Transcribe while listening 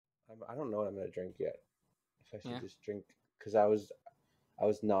I don't know what I'm gonna drink yet. If I should Yeah. just drink, because I was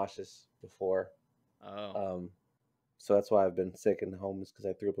nauseous before. Oh. So that's why I've been sick in the home, is because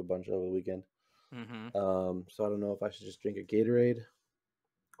I threw up a bunch over the weekend. Mm-hmm. So I don't know if I should just drink a Gatorade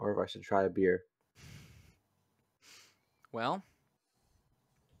or if I should try a beer. Well,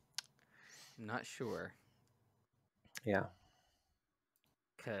 I'm not sure. Yeah.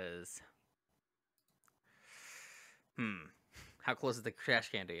 Cause, how close is the trash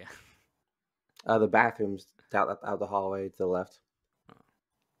can to you? The bathroom's out the hallway to the left.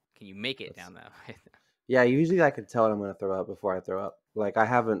 Can you make it down that way? Yeah, usually I can tell when I'm gonna throw up before I throw up. Like I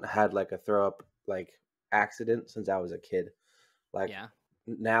haven't had like a throw up like accident since I was a kid. Like Yeah.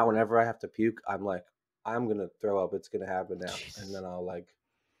 now, whenever I have to puke, I'm like, I'm gonna throw up. It's gonna happen now, Jesus. and then I'll like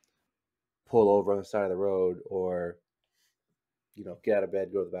pull over on the side of the road, or get out of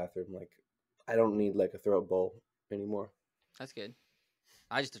bed, go to the bathroom. Like I don't need like a throw up bowl anymore. That's good.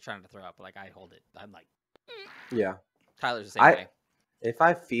 I just trying to throw up. Like I hold it. I'm like, Yeah, Tyler's the same way. if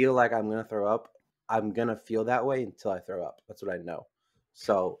I feel like I'm gonna throw up, I'm gonna feel that way until I throw up. That's what I know.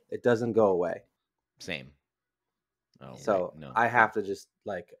 So it doesn't go away. Same. Oh, So no. I have to just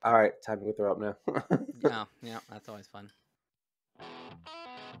like, all right, time to go throw up now. Yeah, that's always fun.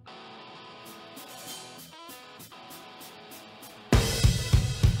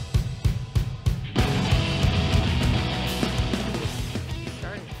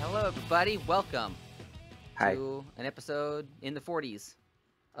 Hello, everybody. Welcome Hi. to an episode in the 40s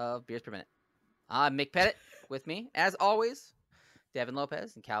of Beers Per Minute. I'm Mick Pettit. With me, as always, Devin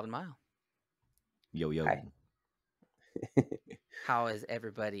Lopez and Calvin Mile. Yo. Hi. How is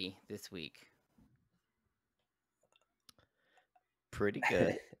everybody this week? Pretty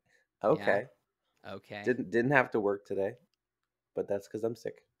good. Okay. Yeah. Okay. Didn't have to work today, but that's because I'm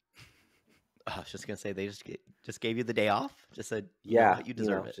sick. I was just gonna say they just gave you the day off. Just said, Yeah, you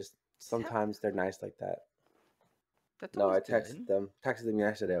deserve it. Just sometimes they're nice like that. That's No, I always texted good. them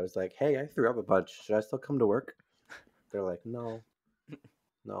yesterday. I was like, "Hey, I threw up a bunch. Should I still come to work?" They're like, "No,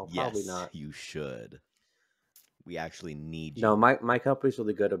 probably Yes, not." you should. We actually need you. No, my company's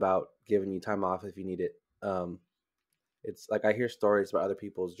really good about giving you time off if you need it. It's like I hear stories about other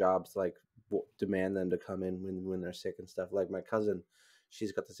people's jobs like demand them to come in when they're sick and stuff. Like my cousin,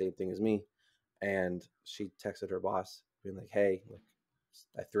 she's got the same thing as me, and she texted her boss being like, "Hey, like,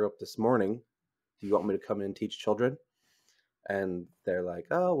 I threw up this morning. Do you want me to come in and teach children?" And they're like,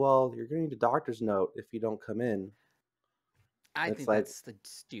 "Oh, well, you're going to need a doctor's note if you don't come in." I It's think like- that's the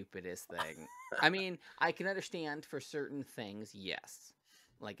stupidest thing. I mean, I can understand for certain things, yes.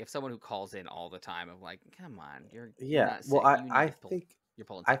 Like if someone who calls in all the time, I'm like, come on, you're not sick. Well, I you're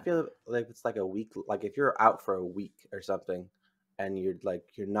pulling. I feel like it's like a week. Like if you're out for a week or something, and you're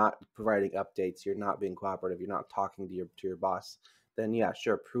not providing updates, you're not being cooperative, you're not talking to your boss, then yeah,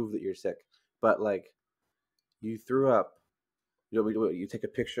 sure, prove that you're sick. But like, you threw up. You take a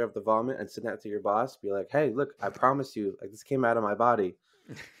picture of the vomit and send that to your boss. Be like, hey, look, I promise you, like this came out of my body.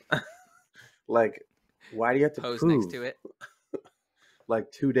 Like, why do you have to pose prove next to it?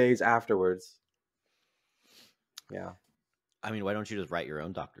 Like 2 days afterwards. Yeah. I mean, why don't you just write your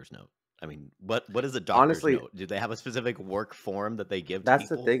own doctor's note? I mean, what is a doctor's note? Do they have a specific work form that they give to That's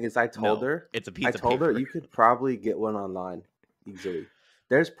people? the thing is I told her. It's a piece of I told her paper. you could probably get one online easily.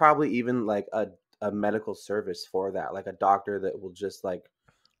 There's probably even like a medical service for that, like a doctor that will just like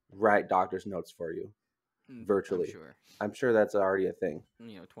write doctor's notes for you virtually. I'm sure that's already a thing.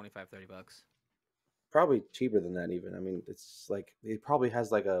 $25-30. Probably cheaper than that even. I mean, it's like it probably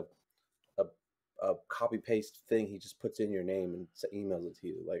has like a copy paste thing. He just puts in your name and emails it to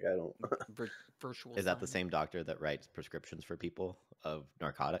you. Like I don't. Virtual. Is that the same doctor that writes prescriptions for people of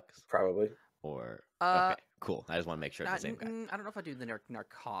narcotics? Probably. Or okay, cool. I just want to make sure it's the same guy. I don't know if I do the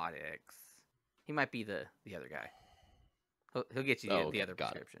narcotics. He might be the other guy. He'll get you the other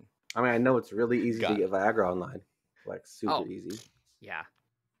prescription. I mean, I know it's really easy to get Viagra online, like super easy. Yeah.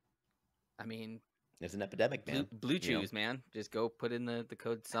 I mean, it's an epidemic, man. Blue Chews, man. Just go put in the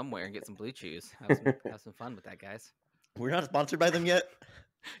code somewhere and get some Blue Chews. Have some fun with that, guys. We're not sponsored by them yet.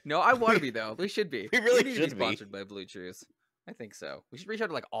 No, I want to be though. We should be. We really need should to be sponsored by Blue Chews. I think so. We should reach out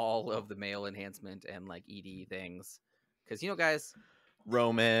to like all of the male enhancement and like ED things, because guys.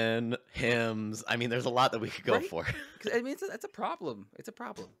 Roman hymns. I mean, there's a lot that we could go for. I mean, it's a problem. It's a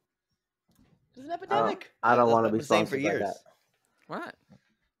problem. It's an epidemic. I don't want to be sponsored for years. By that. What?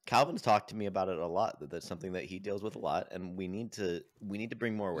 Calvin's talked to me about it a lot. That's something that he deals with a lot, and we need to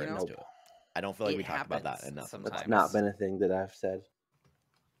bring more awareness to it. I don't feel like we talked about that enough. It's not been a thing that I've said.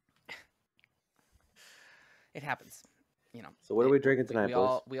 It happens, So what are we drinking tonight,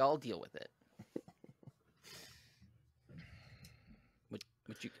 boys? We all deal with it.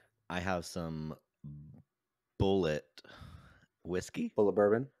 What you? I have some Bullet whiskey. Bullet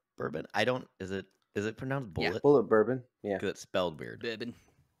bourbon. Bourbon. I don't. Is it pronounced Bullet? Yeah. Bullet bourbon. Yeah. Because it's spelled weird. Bourbon.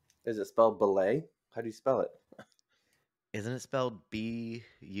 Is it spelled belay? How do you spell it? Isn't it spelled Bulliet?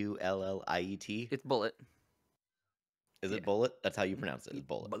 It's Bullet. Is it Bullet? That's how you pronounce it. It's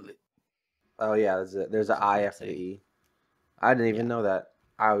Bullet. Bullet. Oh yeah, there's an I after the E. I didn't even know that.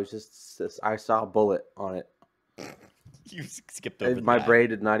 I saw bullet on it. You skipped over My the I. brain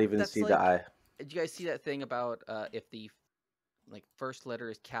did not even That's see like- the I. Did you guys see that thing about if the first letter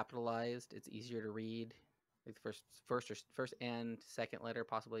is capitalized, it's easier to read? Like the first and second letter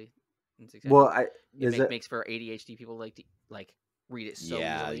possibly in succession. Well, makes for ADHD people to read it so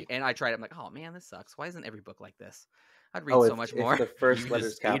Yeah. easily. And I tried it. I'm like, oh man, this sucks. Why isn't every book like this? I'd read so much more. If the first You letter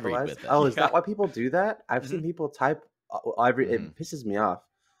just is speed read capitalized. with it. Oh, is Yeah. that why people do that? I've seen people type. It pisses me off.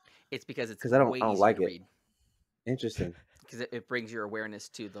 It's because it's 'Cause I don't way easier like to it. read. Interesting. Because it brings your awareness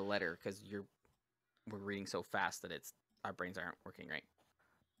to the letter. Because we're reading so fast that our brains aren't working right.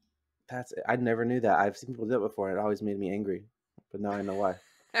 I never knew that. I've seen people do it before, and it always made me angry. But now I know why.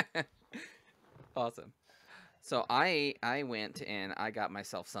 Awesome. So I went and I got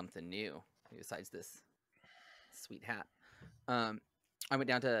myself something new besides this sweet hat. I went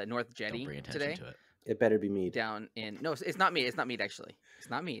down to North Don't Jetty bring attention today. to it. It better be mead. Down in it's not mead. It's not mead actually. It's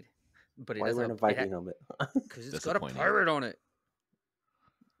not mead. But it Why are does you wearing a Viking helmet? because it's got a Disappointing. pirate on it.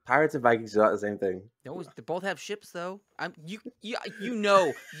 Pirates and Vikings are not the same thing. They both have ships though. You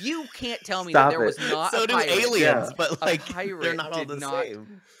can't tell me Stop that there was it. not So a do pirate. aliens, Yeah. but A like pirate they're not all did the not-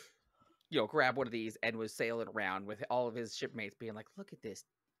 same. Grab one of these and was sailing around with all of his shipmates being like, look at this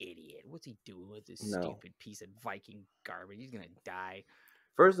idiot. What's he doing with this No. stupid piece of Viking garbage? He's going to die.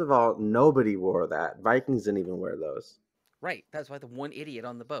 First of all, nobody wore that. Vikings didn't even wear those. Right. That's why the one idiot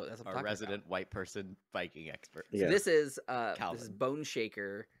on the boat. That's what I'm A talking resident white person Viking expert. about. So Yeah. this is Calvin. Bone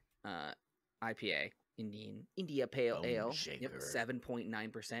Shaker IPA. India Pale Bone Ale. Shaker. Yep,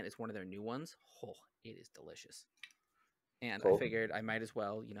 7.9%. It's one of their new ones. Oh, it is delicious. And Cool. I figured I might as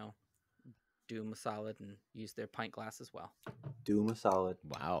well, do them a solid and use their pint glass as well. Do them a solid.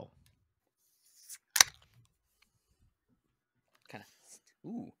 Wow. Kind of.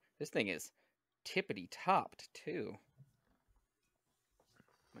 Ooh, this thing is tippity topped too.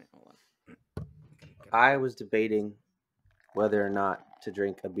 Wait, hold on. Okay, I was debating whether or not to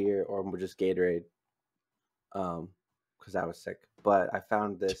drink a beer or just Gatorade, because I was sick. But I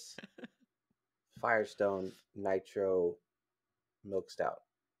found this Firestone Nitro Milk Stout.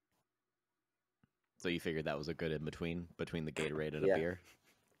 So you figured that was a good in between the Gatorade and Yeah. a beer?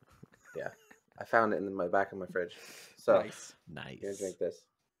 Yeah, I found it in my back of my fridge. So nice. Nice. I'm gonna drink this.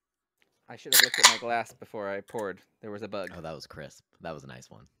 I should have looked at my glass before I poured. There was a bug. Oh, that was crisp. That was a nice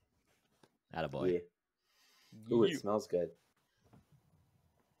one. Attaboy. Yeah. Ooh, it smells good.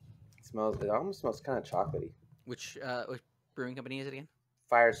 It almost smells kind of chocolatey. Which brewing company is it again?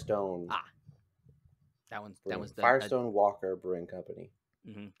 Firestone. Ah, that was the Firestone Walker Brewing Company.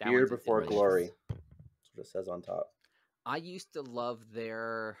 Beer before delicious. glory. That's what it says on top. I used to love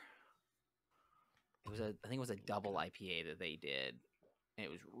their. I think it was a double IPA that they did. And it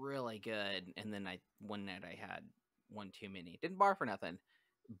was really good. And then one night I had one too many. Didn't bar for nothing,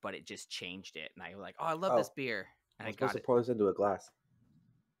 but it just changed it. And I was like, oh, I love this beer. And I I'm supposed got to it. pour this into a glass.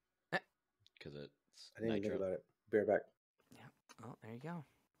 Because it's I didn't even nitro. think about it. Be right back. Yeah. Oh, there you go.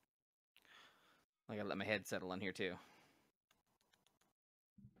 I gotta let my head settle in here too.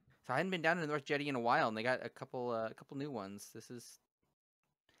 So I hadn't been down to the North Jetty in a while, and they got a couple new ones. This is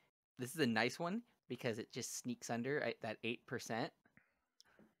a nice one because it just sneaks under that 8%,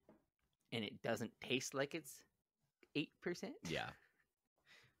 and it doesn't taste like it's 8%. Yeah.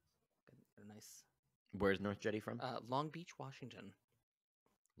 A nice. Where's North Jetty from? Long Beach, Washington.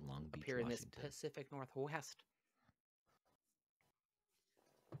 Long Up Beach, here in Washington. this Pacific Northwest.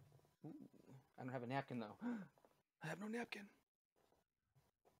 Ooh, I don't have a napkin though. I have no napkin.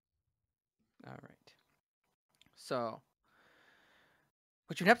 All right. So,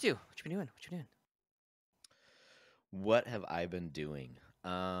 what you been up to? What you been doing? What have I been doing?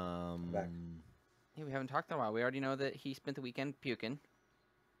 Back. Hey, we haven't talked in a while. We already know that he spent the weekend puking.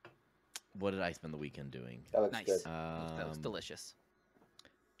 What did I spend the weekend doing? That looks Nice. good. That was delicious.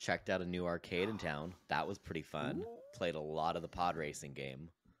 Checked out a new arcade in town. That was pretty fun. Ooh. Played a lot of the pod racing game.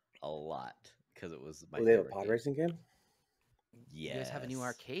 A lot. Because it was my Oh, they have a favorite pod game. racing game? You guys have a new Yes.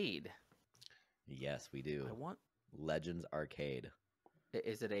 arcade. Yes, we do. I want. Legends Arcade.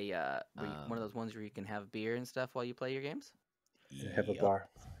 Is it one of those ones where you can have beer and stuff while you play your games? They have a Yup. bar.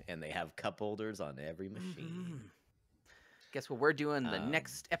 And they have cup holders on every machine. Guess what we're doing the Um,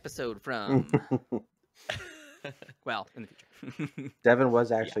 next episode from? Well, in the future. Devin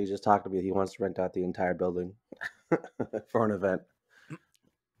was actually just talking to me. He wants to rent out the entire building for an event.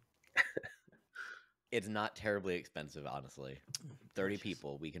 It's not terribly expensive, honestly. 30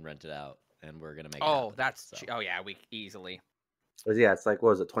 people, we can rent it out, and we're gonna make. Oh, it that's so. oh yeah, we easily. But yeah, it's like, what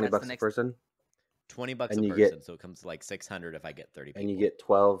was it, $20 That's a the next- person? $20 a And you person, get- so it comes to like 600 if I get 30 people. And you get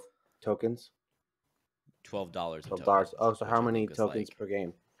 12 tokens. $12 of $12. tokens. Oh, so which how I many think was, tokens like, per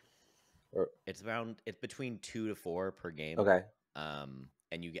game? Or It's between 2 to 4 per game. okay, And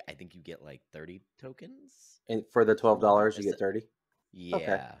I think you get like 30 tokens. and for the $12, you get 30. Yeah.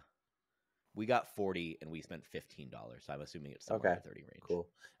 Okay. We got 40 and we spent $15, so I'm assuming it's somewhere in the 30 range. Cool.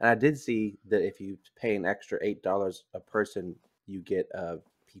 And I did see that if you pay an extra $8 a person, you get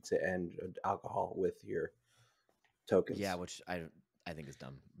pizza and alcohol with your tokens. Yeah, which I think is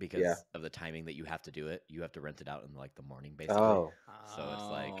dumb because of the timing that you have to do it. You have to rent it out in like the morning, basically. Oh, So it's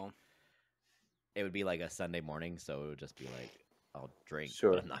like it would be like a Sunday morning, so it would just be like I'll drink,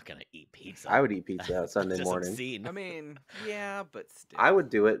 Sure. but I'm not gonna eat pizza. I would eat pizza Sunday Just morning. obscene. I mean, yeah, but still. I would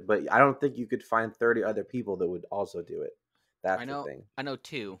do it, but I don't think you could find 30 other people that would also do it. That's the thing. I know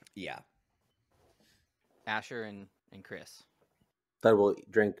two. Yeah. Asher and Chris. That will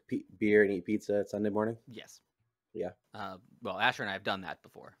drink beer and eat pizza Sunday morning? Yes. Yeah. Well, Asher and I have done that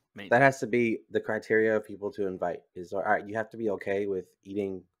before. That has to be the criteria of people to invite. Is all right. You have to be okay with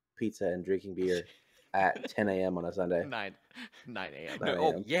eating pizza and drinking beer at 10 a.m. on a Sunday. 9 a.m.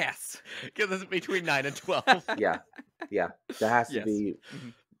 Oh, yes. Because it's between 9 and 12. Yeah. That has to be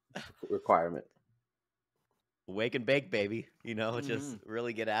a requirement. Wake and bake, baby. Just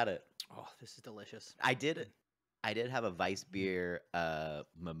really get at it. Oh, this is delicious. I did have a Weiss beer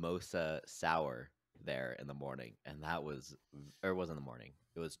mimosa sour there in the morning, and it wasn't in the morning.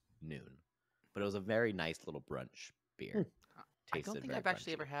 It was noon, but it was a very nice little brunch beer. I don't think I've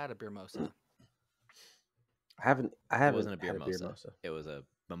actually ever had a beer mosa. I haven't. It wasn't a beer had mosa. It was a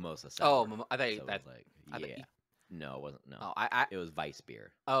mimosa sour. Oh, I thought so that. yeah. No, it wasn't. No. Oh, it was Weiss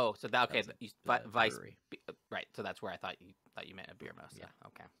beer. Oh, so that okay. That was Weiss, brewery. right? So that's where I thought you meant a beer mosa. Yeah.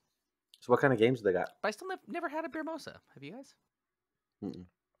 Okay. So what kind of games do they got? But I still never had a beer mosa. Have you guys? Mm-mm.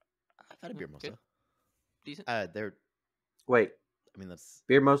 I've had a beer mosa. Good. Decent. Wait. I mean, that's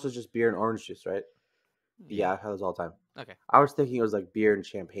beer mosa is just beer and orange juice, right? Hmm. Yeah, I've had those all the time. Okay. I was thinking it was like beer and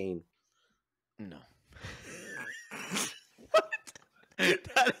champagne. No.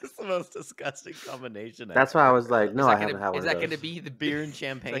 That is the most disgusting combination. That's why I was like, no, I haven't had one Is of that those. going to be the beer and Is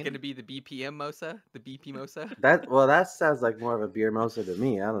champagne. that going to be the BPM mosa? The BP mosa? That sounds like more of a beer mosa to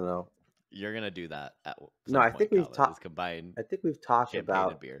me. I don't know. You're gonna do that at some No, I point, think we've Kyle, talked. is combine I think we've talked champagne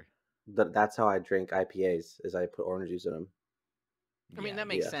about and beer. that's how I drink IPAs. Is I put orange juice in them. I mean, Yeah, that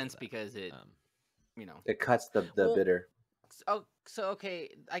makes you can do sense that. because it, It cuts the Well, bitter. Oh, so okay.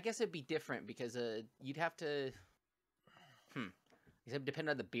 I guess it'd be different because you'd have to. It'd depend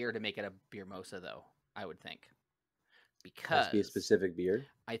on the beer to make it a beer mosa, though. I would think. It has Because to be a specific beer.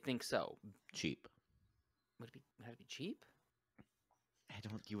 I think so. Cheap. Would it have to be cheap?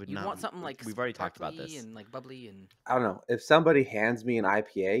 You would You not want something like we've already talked about sparkly this. and like bubbly and. I don't know. If somebody hands me an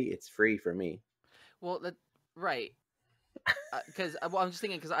IPA, it's free for me. Well, right. Because I'm just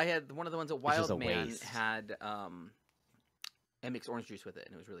thinking because I had one of the ones at It's just Wild a Man waste. had and mixed orange juice with it,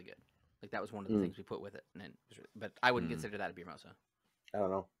 and it was really good. Like that was one of the things we put with it, and but I wouldn't consider that a beer mosa. I don't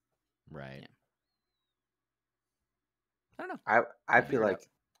know. Right. Yeah. I don't know. I figure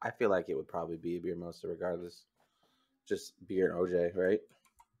feel it like it would probably be a beer mosa regardless. Just beer and OJ, right?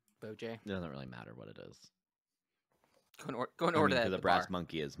 Boj. It doesn't really matter what it is. Go and order that. The at Brass bar.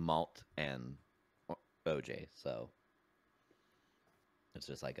 Monkey is malt and OJ, so it's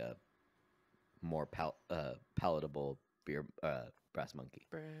just like a more palatable beer. Brass Monkey.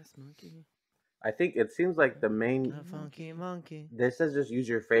 Brass Monkey. I think it seems like the main. A funky monkey. This says just use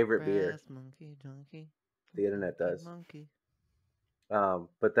your favorite beer. Brass monkey, donkey. The internet does. Monkey.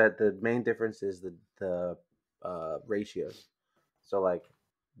 But that the main difference is the ratios. So like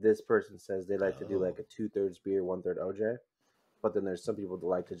this person says they like to do like a 2/3 beer, 1/3 OJ. But then there's some people that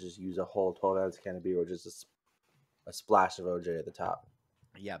like to just use a whole 12-ounce can of beer or just a splash of OJ at the top.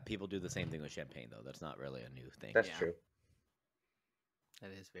 Yeah, people do the same thing with champagne though. That's not really a new thing. That's true. That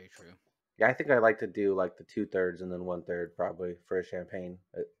is very true. Yeah, I think I like to do like the 2/3 and then 1/3 probably for a champagne.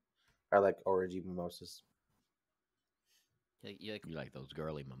 I like orangey mimosas. You like those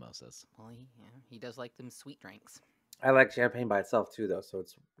girly mimosas. Well, he does like them sweet drinks. I like champagne by itself too, though. So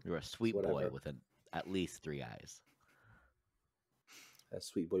You're a sweet boy whatever. with at least 3 eyes. A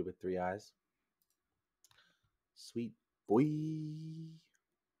sweet boy with 3 eyes. Sweet boy.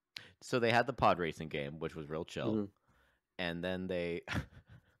 So they had the pod racing game, which was real chill, Mhm. and then they,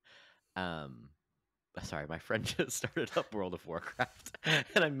 Sorry, my friend just started up World of Warcraft,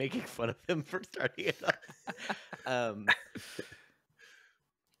 and I'm making fun of him for starting it up.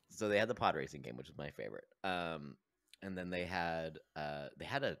 So they had the pod racing game, which is my favorite. And then they had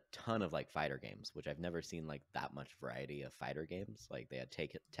a ton of like fighter games, which I've never seen like that much variety of fighter games. Like they had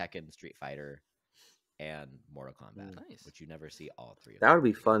Tekken, Street Fighter, and Mortal Kombat, Nice. which you never see all three of That them. would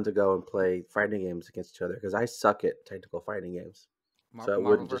be fun to go and play fighting games against each other because I suck at technical fighting games. So it Marvel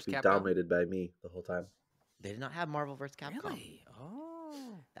wouldn't just vs. be Capcom? dominated by me the whole time. They did not have Marvel vs. Capcom. Really?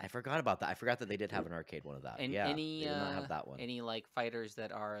 Oh. I forgot about that. I forgot that they did have an arcade one of that. And Yeah, any they did not have that one. any like fighters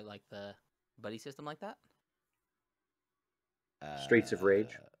that are like the buddy system like that? Streets of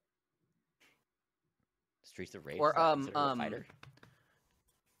Rage. Streets of Rage. Or is that considered a fighter?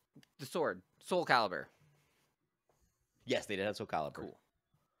 The sword, Soul Calibur. Yes, they did have Soul Calibur. Cool.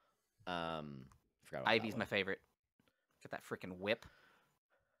 Forgot about Ivy's that my one. favorite. Got that freaking whip.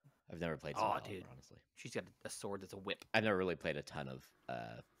 I've never played Soul Calibur, dude. honestly. She's got a sword that's a whip. I've never really played a ton of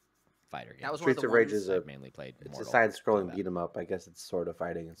fighter games. That was one of Streets the of Rage ones- is I've mainly played It's Mortal a side-scrolling Kombat. beat 'em up. I guess it's sort of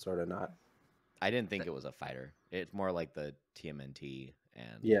fighting and sort of not. I didn't think it was a fighter. It's more like the TMNT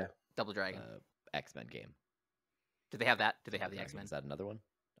and Yeah. Double Dragon. X-Men game. Did they have that? Did they have the Dragon. X-Men? Is that another one?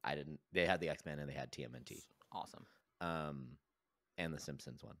 I didn't. They had the X-Men and they had TMNT. Awesome. And the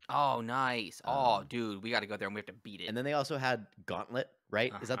Simpsons one. Oh, nice. Oh, dude, we got to go there and we have to beat it. And then they also had Gauntlet,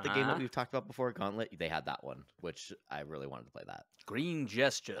 right? Is that the game that Uh-huh. we've talked about before? Gauntlet? They had that one, which I really wanted to play that. Green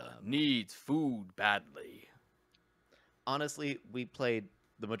Gesture needs food badly. Honestly, we played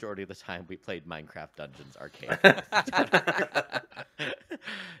the majority of the time. We played Minecraft Dungeons Arcade.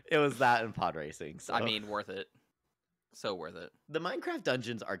 It was that and pod racing. So. I mean, worth it. So worth it. The Minecraft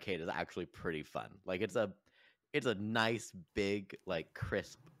Dungeons Arcade is actually pretty fun. Like it's a nice, big, like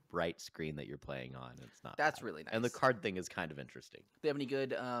crisp, bright screen that you're playing on. It's not. That's bad. really nice. And the card thing is kind of interesting. They have any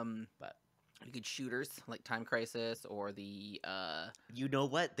good But any good shooters like Time Crisis or the you know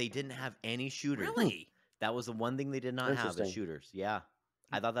what? They didn't have any shooters. Really? That was the one thing they did not have is Interesting. shooters. Yeah.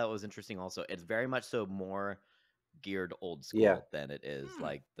 I thought that was interesting also. It's very much so more geared old school Yeah. than it is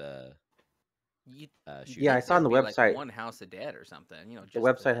like the You, shooters. Yeah, I saw on the There'd be, like, website. One House of Dead or something. You know, The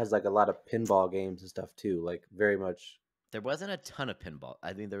website has like a lot of pinball games and stuff too. Like very much. There wasn't a ton of pinball.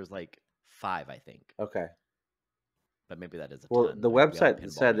 I think there was like 5, I think. Okay. But maybe that is a Well, ton. the Like, we have a website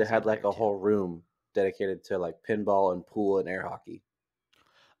pinball said it had museum like there, a too. whole room dedicated to like pinball and pool and air hockey.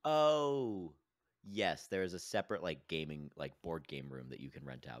 Oh, yes. There is a separate like gaming, like board game room that you can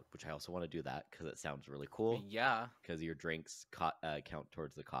rent out, which I also want to do that because it sounds really cool. Yeah. Because your drinks count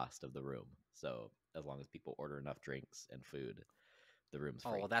towards the cost of the room. So as long as people order enough drinks and food, the room's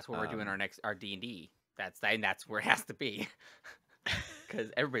free. Oh, well, that's where we're doing our D&D. That's where it has to be.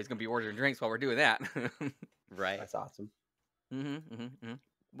 Because everybody's gonna be ordering drinks while we're doing that. right. That's awesome.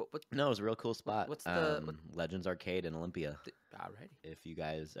 What? No, it was a real cool spot. what's the- Legends Arcade in Olympia? Alrighty. If you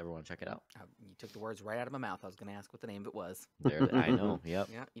guys ever want to check it out, You took the words right out of my mouth. I was gonna ask what the name of it was. there. I know. Yep.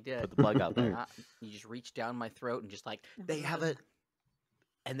 Yeah, you did. Put the plug out there. You just reached down my throat and just like They have a,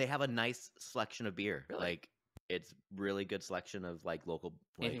 and they have a nice selection of beer. Really? Like it's really good selection of like local.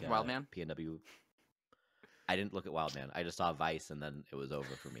 Anything like, from Wildman? PNW. I didn't look at Wildman. I just saw Vice, and then it was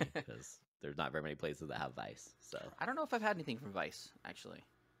over for me because there's not very many places that have Vice. So I don't know if I've had anything from Vice actually.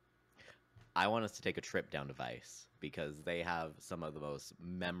 I want us to take a trip down to Vice because they have some of the most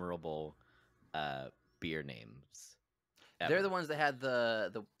memorable beer names. They're ever. the ones that had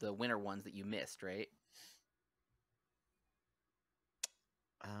the winter ones that you missed, right?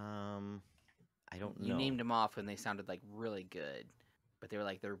 I don't know. You named them off and they sounded like really good, but they were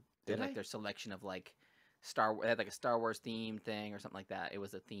like they're Did like I? their selection of like they had like a Star Wars themed thing or something like that. It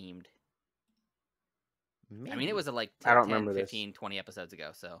was a themed. I mean, it was a like 10, I don't 10, remember this. 15, 20 episodes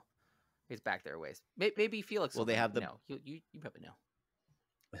ago, so it's back there a ways. Maybe Felix. Well, will they have the- know. You probably know.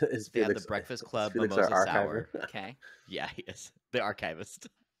 Is They have the Felix- Breakfast is Club Felix Mimosa our Sour. archiver? Okay. Yeah, he is. The archivist.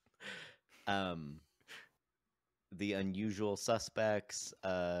 The Unusual Suspects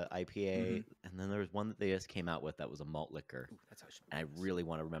IPA, and then there was one that they just came out with that was a malt liquor, Ooh, that's how it should and I be. really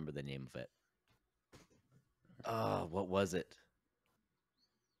want to remember the name of it. Oh, what was it?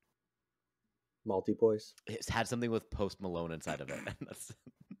 Multi Boys. It had something with Post Malone inside of it. And that's,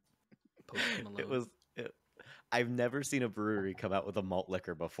 Post Malone. it was. I've never seen a brewery come out with a malt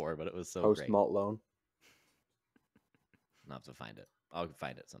liquor before, but it was so Post great. Malt Loan. I'll have to find it. I'll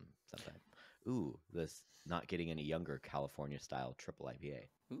find it sometime. Ooh, this Not Getting Any Younger California style triple IPA.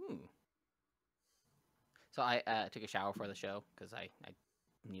 Ooh. So I took a shower for the show because I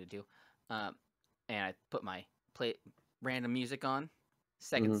needed to, and I put my random music on.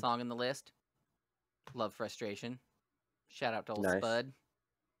 Second Mhm. song in the list. Love Frustration. Shout out to old Nice. Spud.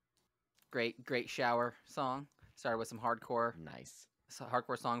 Great shower song. Started with some hardcore Nice.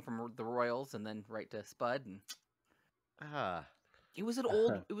 song from the Royals, and then right to Spud. And Ah, it was an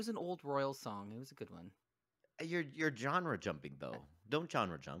old Royals song. It was a good one. you're genre jumping though. Don't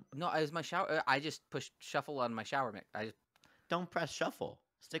genre jump. No, it was my shower. I just pushed shuffle on my shower mix. Don't press shuffle.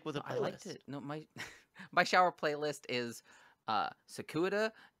 Stick with a I playlist. liked it. No, my my shower playlist is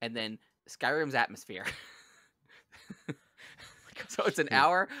Sakuda and then Skyrim's Atmosphere. So it's an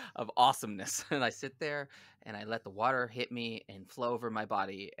hour of awesomeness, and I sit there and I let the water hit me and flow over my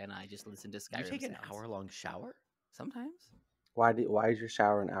body, and I just listen to Skyrim. You take an sounds. hour-long shower? Sometimes. Why is your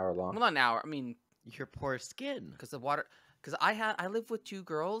shower an hour long? Well, not an hour. I mean, Your poor skin. because the water. Because I live with two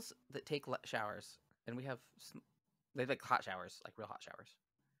girls that take showers, and we have they like hot showers, like real hot showers.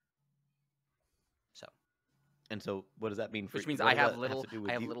 So. And so, what does that mean for Which means what I does have that little to do with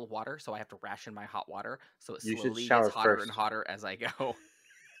I have you? little water, so I have to ration my hot water, so it You should slowly shower gets hotter and first. hotter as I go.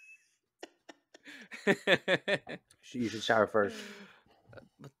 You should shower first.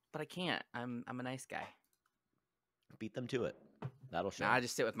 But I can't. I'm a nice guy. Beat them to it. That'll show. Nah, I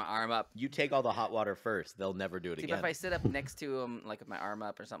just sit with my arm up. You take all the hot water first. They'll never do it See, again. but if I sit up next to him, like with my arm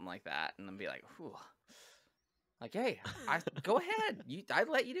up or something like that, and then be like, whew. Like, hey, go ahead. I'd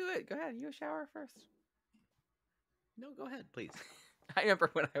let you do it. Go ahead. You shower first. No, go ahead, please. I remember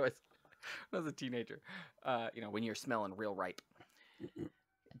when I was a teenager. When you're smelling real ripe.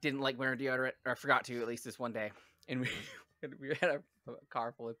 Didn't like wearing deodorant, or I forgot to at least this one day, and we had a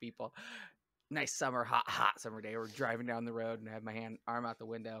car full of people. Nice summer, hot summer day. We're driving down the road, and I had my arm out the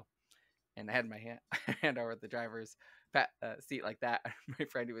window, and I had my hand over the driver's seat like that. My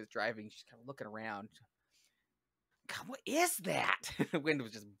friend who was driving, she's kind of looking around. God, what is that? The wind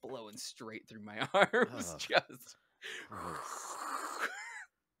was just blowing straight through my arms. Ugh. Just.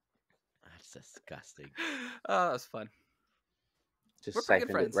 That's disgusting. Oh, that was fun. Just We're pretty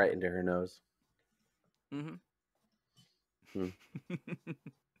good siphoned it friends. right into her nose. Mm-hmm. Gross.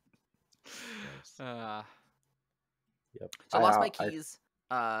 Yep. So I lost my keys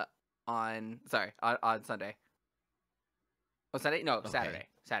on Sunday. Oh, Sunday? No, Okay.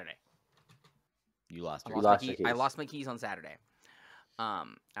 Saturday. You lost I your lost, lost my your key. I keys. lost my keys on Saturday.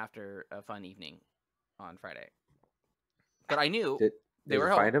 After a fun evening on Friday. But I knew Did they you were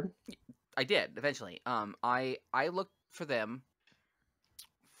find home. him? I did eventually. I looked for them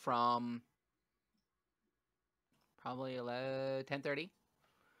from probably 10:30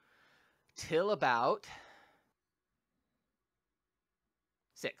 till about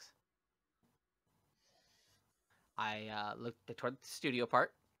 6. I looked toward the studio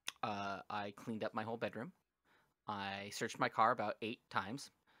part. I cleaned up my whole bedroom. I searched my car about 8 times.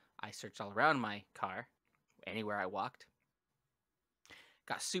 I searched all around my car, anywhere I walked.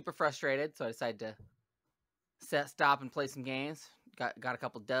 Got super frustrated, so I decided to stop and play some games. Got a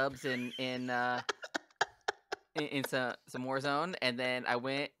couple dubs in some Warzone, and then I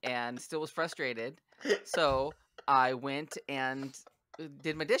went and still was frustrated. So I went and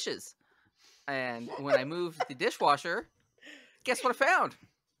did my dishes. And when I moved the dishwasher, guess what I found?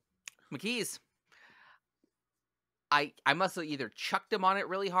 My keys. I must have either chucked them on it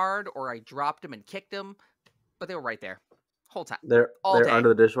really hard or I dropped them and kicked them, but they were right there, whole time. They're All day. under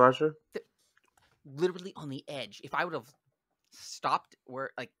the dishwasher. Literally on the edge. If I would have stopped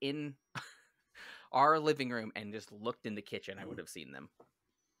in our living room and just looked in the kitchen, I would have seen them.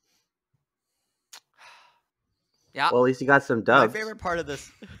 Yeah. Well, at least you got some My dubs. favorite part of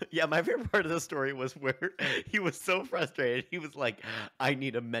this, my favorite part of the story was where he was so frustrated. He was like, "I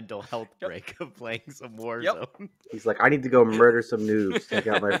need a mental health break of playing some Warzone." He's like, I need to go murder some noobs, take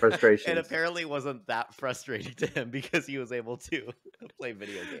out my frustrations. And apparently wasn't that frustrating to him because he was able to play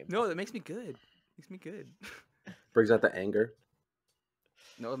video games. No, that makes me good. Brings out the anger.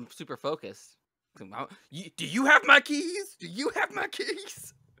 No, I'm super focused. Do you have my keys? Do you have my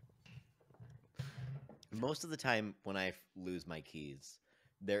keys? Most of the time when I lose my keys,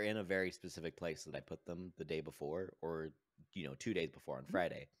 they're in a very specific place that I put them the day before or, 2 days before on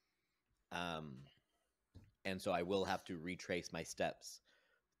Friday. And so I will have to retrace my steps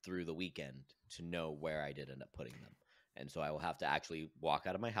through the weekend to know where I did end up putting them. And so I will have to actually walk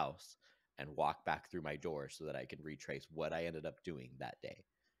out of my house and walk back through my door so that I can retrace what I ended up doing that day.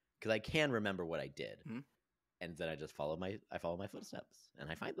 Because I can remember what I did. Mm-hmm. And then I just follow my footsteps and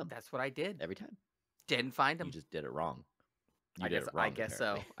I find them. That's what I did. Every time. Didn't find them. You just did it wrong. I guess so.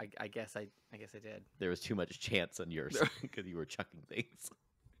 Apparently. I guess I did. There was too much chance on yours because you were chucking things.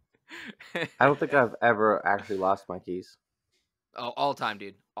 I don't think I've ever actually lost my keys. Oh, all time,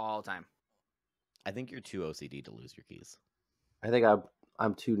 dude. All time. I think you're too OCD to lose your keys. I think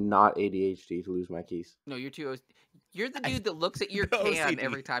I'm too not ADHD to lose my keys. No, you're too. You're the dude that looks at your The can OCD.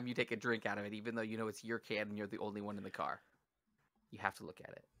 every time you take a drink out of it, even though you know it's your can and you're the only one in the car. You have to look at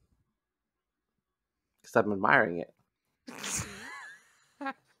it. Because I'm admiring it.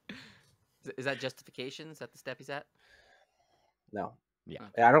 Is that justification? Is that the step he's at? No. Yeah.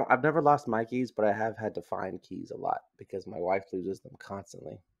 Okay. I've never lost my keys, but I have had to find keys a lot because my wife loses them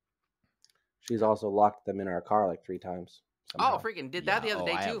constantly. She's also locked them in our car like 3 times. Oh, Somehow. freaking did that the other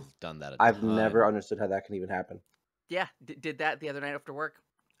day I too. have done that. I've never understood how that can even happen. Yeah, did that the other night after work.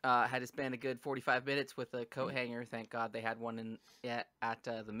 Had to spend a good 45 minutes with a coat hanger. Thank God they had one at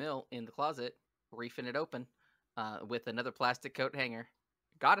the mill in the closet, reefing it open with another plastic coat hanger.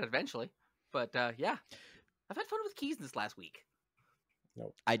 Got it eventually, but yeah, I've had fun with keys this last week.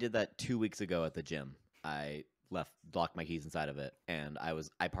 Nope. I did that 2 weeks ago at the gym. I locked my keys inside of it, and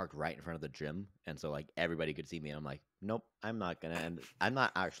I parked right in front of the gym, and so like everybody could see me, and I'm like, nope, I'm not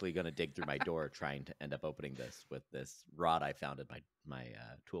actually gonna dig through my door trying to end up opening this with this rod I found in my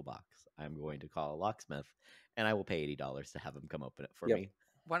toolbox. I'm going to call a locksmith, and I will pay $80 to have him come open it for me.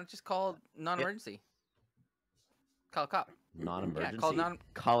 Why don't you just call non-emergency? Call a cop. Non-emergency. Yeah,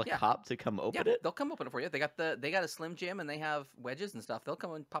 call a cop to come open it. They'll come open it for you. They got a Slim Jim and they have wedges and stuff. They'll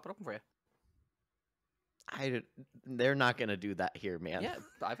come and pop it open for you. They're not gonna do that here, man. Yeah,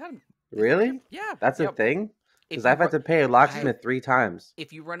 I've had them. Really? Yeah, That's a yep. thing? If Because you I've had to pay a locksmith 3 times.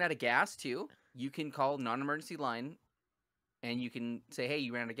 If you run out of gas too, you can call non-emergency line, and you can say, "Hey,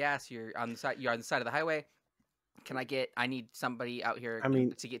 you ran out of gas. You're on the side of the highway. I need somebody out here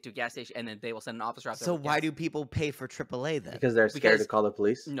to get to a gas station," and then they will send an officer out there. So why do people pay for AAA then? Because they're scared to call the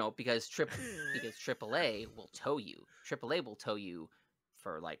police? No, because AAA will tow you. AAA will tow you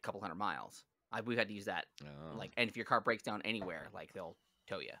for like a couple hundred miles. We've had to use that. And if your car breaks down anywhere, like they'll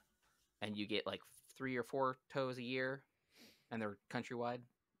tow you, and you get like 3 or 4 tows a year, and they're countrywide.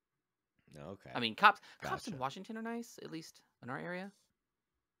 Okay. I mean, cops in Washington are nice, at least in our area.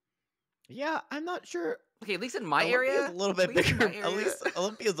 Yeah, I'm not sure. Okay, at least in my Olympia's area, a little bit bigger. At least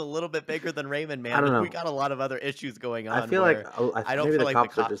Olympia's a little bit bigger than Raymond, man. I don't know. We got a lot of other issues going on. I feel like I don't maybe feel the like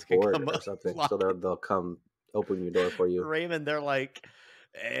cops are just bored or something, so lock they'll come open your door for you. Raymond, they're like,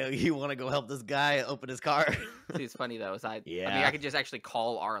 hey, you want to go help this guy open his car? See, it's funny though. I mean, Yeah. I could just actually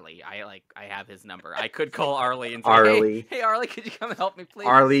call Arlie. I have his number. I could call Arlie and say, Arlie. Hey, Arlie, could you come and help me, please?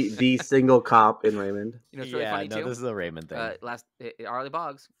 Arlie, the single cop in Raymond. You know, it's really funny too. This is a Raymond thing. Arlie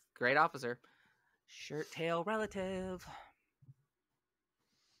Boggs, great officer, shirt tail relative.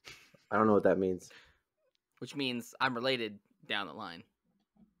 I don't know what that means. Which means I'm related down the line.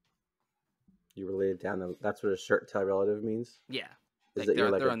 You related that's what a shirt tail relative means? Yeah. Is Like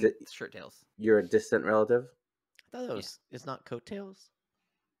that they're on shirt tails. You're a distant relative? I thought it's not coattails.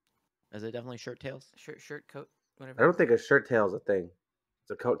 Is it definitely shirt tails? Shirt, coat, whatever. I don't think a shirt tail is a thing.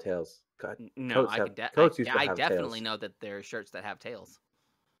 It's a coat tails. God, no, coats I definitely tails. know that there are shirts that have tails.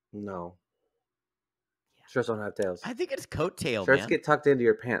 No. Yeah. Shirts don't have tails. I think it's coat tail, Shirts man. get tucked into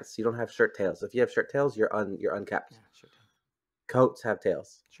your pants. You don't have shirt tails. If you have shirt tails, you're uncapped. Yeah, shirt tail. Coats have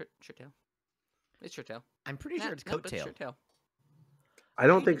tails. Shirt tail. It's shirt tail. I'm pretty sure it's coat tail. Shirt tail. I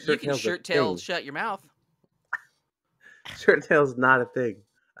don't think shirt tails. You can shirt tail shut your mouth. Shirt tail's not a thing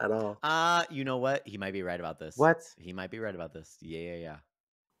at all. You know what? He might be right about this. What? He might be right about this. Yeah.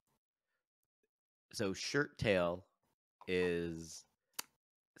 So shirt tail is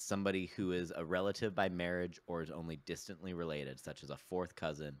somebody who is a relative by marriage or is only distantly related, such as a fourth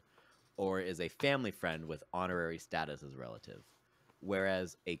cousin, or is a family friend with honorary status as relative.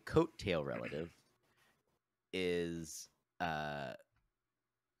 Whereas a coat tail relative is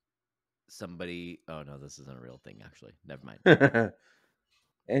somebody. Oh no, this isn't a real thing. Actually, never mind.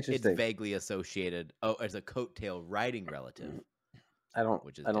 Interesting. It's vaguely associated. Oh, as a coattail riding relative. I don't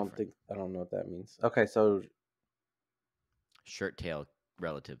know what that means. Okay, so shirt tail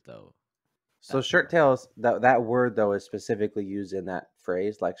relative though. So shirt tails, that word though is specifically used in that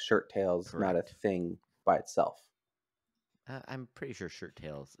phrase. Like shirt tails, not a thing by itself. I'm pretty sure shirt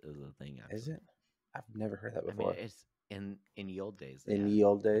tails is a thing. Actually. Is it? I've never heard that before. I mean, it's in ye old days. In ye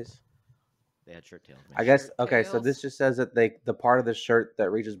old days, they had shirt tails. I guess. Okay, so this just says that the part of the shirt that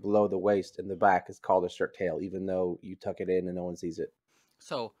reaches below the waist in the back is called a shirt tail, even though you tuck it in and no one sees it.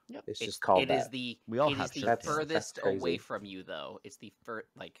 So it's just called that. We all have shirt tails. Furthest away from you, though. It's the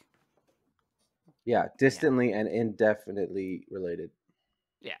Yeah, distantly and indefinitely related.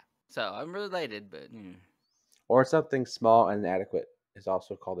 Yeah, so I'm related, but or something small and inadequate is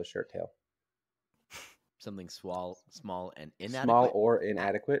also called a shirt tail. Something small and inadequate. Small or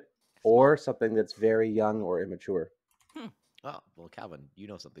inadequate, or something that's very young or immature. Oh well, Calvin, you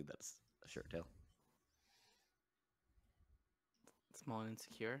know something that's a shirt tail. Small and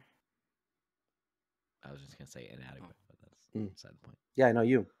insecure. I was just gonna say inadequate, but that's beside the point. Yeah, I know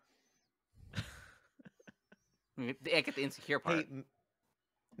you. I get the insecure part. Hey,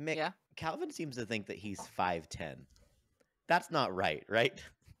 Mick, Yeah. Calvin seems to think that he's 5'10". That's not right, right?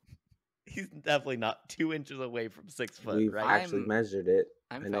 He's definitely not 2 inches away from 6 foot, We've right? actually measured it.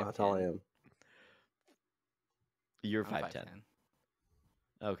 I I'm know how tall I 5'10". am. You're I'm 5'10".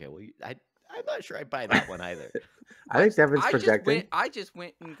 Okay, well, I'm not sure I buy that one either. I think Devin's projecting. I just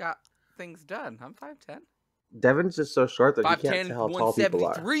went and got things done. I'm 5'10". Devin's just so short that you can't 5'10", tell how tall people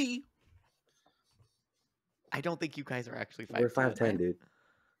are. 173. I don't think you guys are actually 5'10". We're 5'10", dude.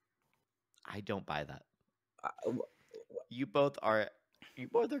 I don't buy that. Uh, You both are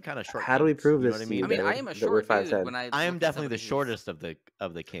kind of short. How do we kings, prove you know this what I to mean? you, I mean, I Devin, am a that we're short dude. 5'10"? When I am look at definitely the somebody who's- shortest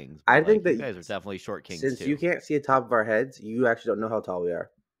of the kings. I but, think that you guys are definitely short kings Since too. you can't see the top of our heads, you actually don't know how tall we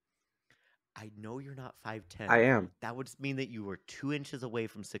are. I know you're not 5'10". I am. That would mean that you were 2 inches away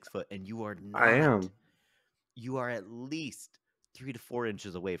from 6 foot, and you are not. I am. You are at least 3 to 4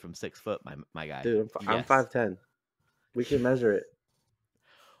 inches away from 6 foot, my guy. Dude, I'm Yes. 5'10". We can measure it.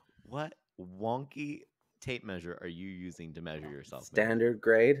 What wonky tape measure are you using to measure yourself? Mick? Standard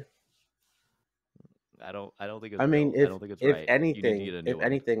grade. I don't think it's I mean, real. I don't think it's right. You need to get a new one.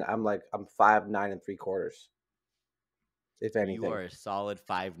 anything, I'm 5'9" and 3/4. If anything, You are a solid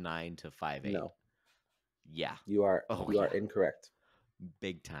 5'9" to 5'8". no. Yeah, You are Oh, you are yeah. incorrect.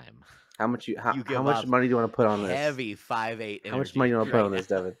 big time. How much how give much off money do you want to put on this? Heavy 5'8". How much money do you want to put on this,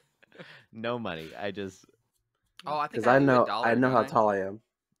 Devin? No money. I just. Oh, I think Because I owe you know $1, I know how don't tall I am.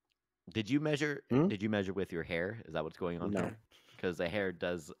 Did you measure? Hmm? Did you measure with your hair? Is that what's going on? No. Because the hair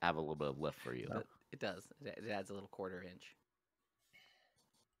does have a little bit of lift for you. No. It does. It adds a little 1/4 inch.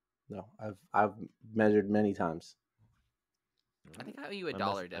 No, I've measured many times. I think I owe you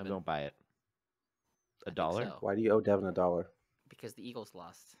 $1, Devin. I don't buy it. I think $1? so. Why do you owe Devin $1? Because the Eagles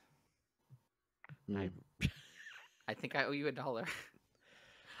lost. Hmm. I think I owe you $1.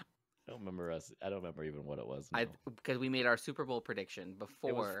 I don't remember us. I don't remember even what it was. Because we made our Super Bowl prediction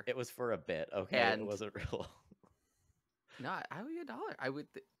before. It was for a bit. Okay, And- it wasn't real. No, I owe you $1. I owe you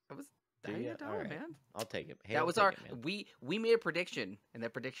you? $1, Alright. man. I'll take it. Hey, That I'll was take our. it, man. We made a prediction, and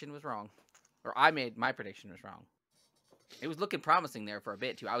that prediction was wrong, or I made my prediction was wrong. It was looking promising there for a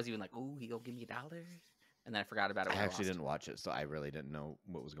bit too. I was even like, "Oh, he gonna give me $1," and then I forgot about it. I When actually lost. didn't watch it, so I really didn't know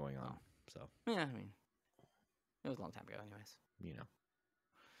what was going on. Oh. So Yeah, I mean, it was a long time ago, anyways. you know.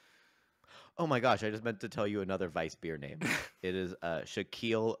 Oh my gosh! I just meant to tell you another Vice beer name. It is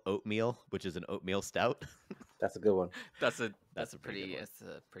Shaquille Oatmeal, which is an oatmeal stout. That's a good one. That's a That's a pretty good one. It's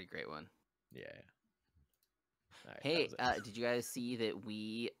a pretty great one. Yeah. All right, Hey, that was it. did you guys see that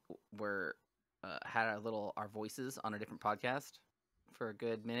we were had our voices on a different podcast for a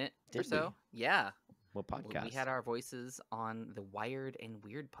good minute or Did so? Yeah, What podcast? we had our voices on the Wired and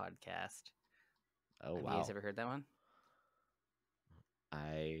Weird podcast. Oh Have wow! you guys ever heard that one?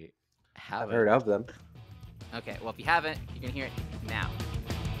 I I've haven't heard of them. Okay, well if you haven't, you can hear it now.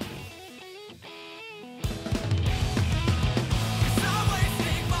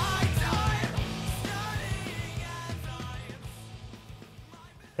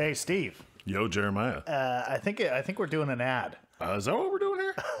 Hey, Steve. Yo, Jeremiah. I think we're doing an ad. Is that what we're doing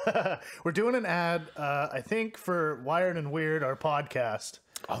here? We're doing an ad. I think for Wired and Weird, our podcast.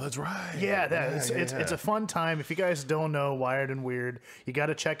 Oh, that's right. Yeah, it's a fun time. If you guys don't know Wired and Weird, you got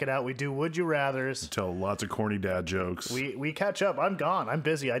to check it out. We do Would You Rathers. Tell lots of corny dad jokes. We catch up. I'm gone. I'm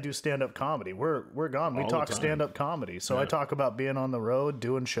busy. I do stand up comedy. We're gone. We All the talk time. stand up comedy. So I talk about being on the road,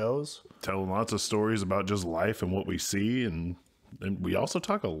 doing shows. Tell lots of stories about just life and what we see, and we also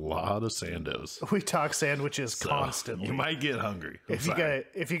talk a lot of sandos. We talk sandwiches So constantly. You might get hungry. I'm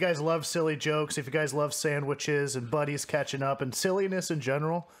If you guys love silly jokes, if you guys love sandwiches and buddies catching up and silliness in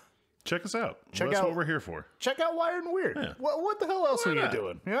general, check us out. Check That's out- what we're here for. check out Wired and Weird. Yeah. What the hell else Why are you not?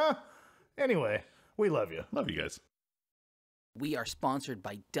 doing? Yeah. Anyway, we love you. Love you guys. We are sponsored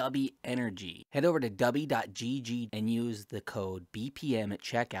by Dubby Energy. Head over to dubby.gg and use the code BPM at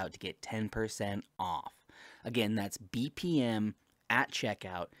checkout to get 10% off. Again, that's BPM at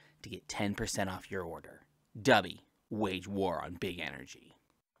checkout to get 10% off your order. Dubby, wage war on big energy.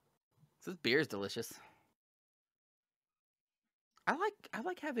 This beer is delicious. I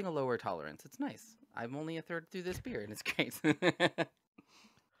like having a lower tolerance. It's nice. I'm only a third through this beer, and it's great.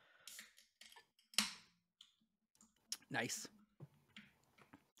 Nice.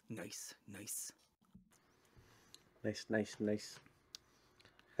 Nice. Nice.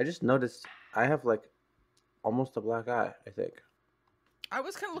 I just noticed I have almost a black eye, I think. I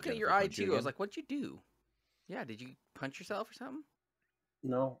was kind of looking at Jennifer your eye punch you too. I was again? like, "What'd you do?" Yeah, did you punch yourself or something?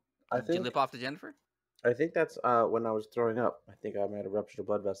 No, Did you lip off to Jennifer? I think that's when I was throwing up. I think I might have ruptured a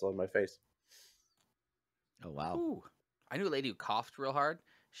blood vessel in my face. Oh wow. Ooh. I knew a lady who coughed real hard.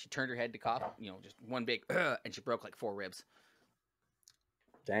 She turned her head to cough, just one big, and she broke like 4 ribs,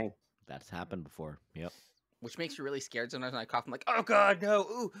 Dang. That's happened before. Yep. which makes me really scared sometimes when I cough. I'm like, oh god, no,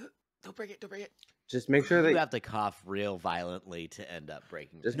 ooh, don't break it, don't break it. Just make sure You that have to cough real violently to end up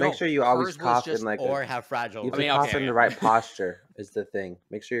breaking. just No, make sure you always hers was cough just- in like or have fragile. you have I to mean, cough okay, in the yeah. right posture is the thing.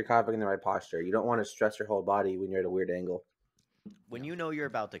 Make sure you're coughing in the right posture. You don't want to stress your whole body when you're at a weird angle. When you know you're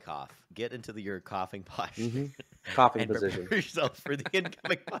about to cough, get into your coughing posture. Mhm. Coughing and position. prepare yourself for the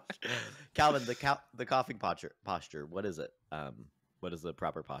incoming posture. Calvin, the coughing posture. What is it? What is the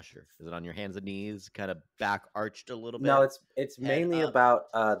proper posture? Is it on your hands and knees, kind of back arched a little bit? No, it's Head mainly up.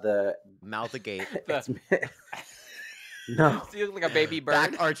 about the Mouth agape, it's, no. So you look like a baby bird.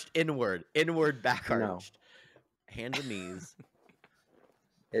 back arched inward, back No. arched, hands and knees.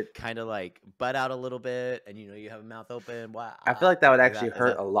 It Kind of like butt out a little bit, and you have a mouth open. Wow. I feel like that would Is actually is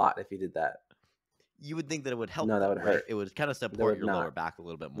hurt a lot if you did that. You would think that it would help. No, that though, would right? hurt. It would kind of support would your lower not. back a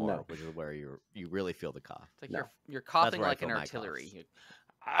little bit more, No. which is where you really feel the cough. It's like No. you're coughing where I like an feel my artillery.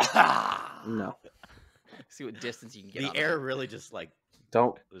 coughs. No. See what distance you can get. The on air that. really just like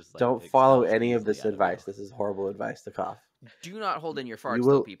Don't just, like, don't follow expels any of easily this out you. advice. This is horrible advice to cough. Do not hold in your farts, You though,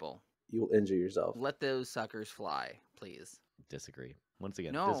 will- people. You will injure yourself. Let those suckers fly, please. Disagree. Once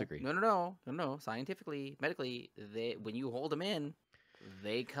again, No, disagree. no. Scientifically, medically, when you hold them in,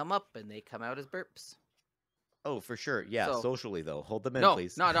 they come up and they come out as burps. Oh, for sure. Yeah, So- socially though, hold them in, No,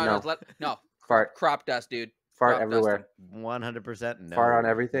 please. no, No. no. Fart Crop dust, dude. fart Crop everywhere. dusting. 100% no. Fart on no,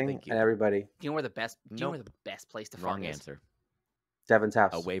 everything thank you. and everybody. Do you know where the best? Do you know where Nope. the best place to Wrong fart answer. Devon's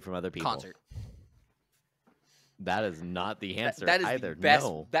house. Away from other is? people. Concert. That is not the answer That is either. the best.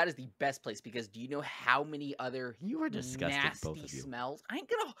 No. That is the best place because do you know how many other You are disgusting, nasty both of you. smells? I ain't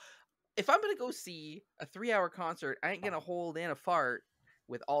gonna. If I'm gonna go see a 3-hour concert, I ain't gonna hold in a fart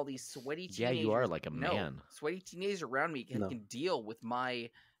with all these sweaty teenagers. Yeah, you are like a No, man. sweaty teenagers around me can, No. can deal with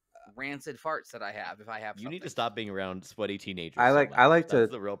my rancid farts that I have if I have. You need to something. stop being around sweaty teenagers. I so like much. to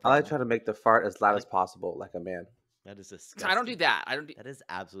That's the real I problem. like trying to make the fart as loud as possible, like a man. That is So disgusting. I don't do that. I don't do. That is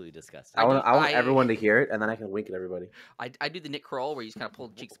absolutely disgusting. I want do- I want I- everyone to hear it, and then I can wink at everybody. I do the Nick Kroll where you just kind of pull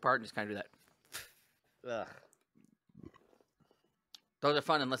the cheeks apart and just kind of do that. Ugh. Those are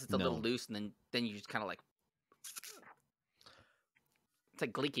fun unless it's a little No. loose, and then you just kind of like. It's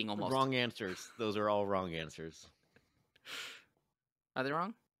like gleeking almost. Wrong answers. Those are all wrong answers. Are they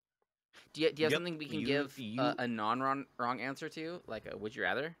wrong? Do you have Yep, something we can you- give you- a non-wrong answer to? Like a would you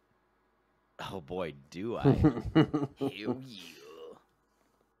rather? Oh boy, do I. Hell yeah.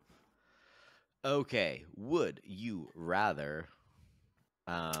 Okay, would you rather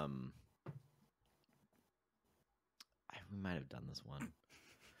we might have done this one.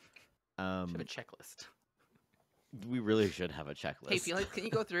 Should have a checklist. We really should have a checklist. Hey, Felix, can you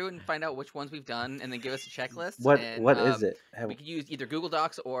go through and find out which ones we've done, and then give us a checklist? What and, what is it? We could use either Google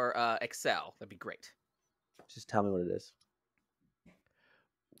Docs or Excel. That'd be great. Just tell me what it is.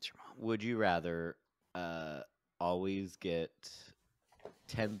 It's your mom. Would you rather always get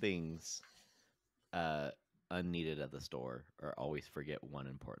 10 things unneeded at the store, or always forget one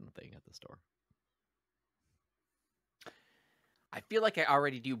important thing at the store? I feel like I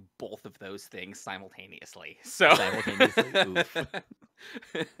already do both of those things simultaneously. So Simultaneously? Oof.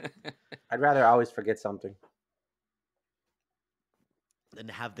 I'd rather always forget something.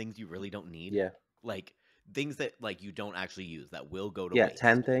 And have things you really don't need. Yeah. Like things that like you don't actually use that will go to Yeah, waste.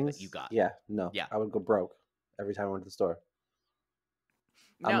 10 that things. you got. Yeah, no. Yeah. I would go broke every time I went to the store.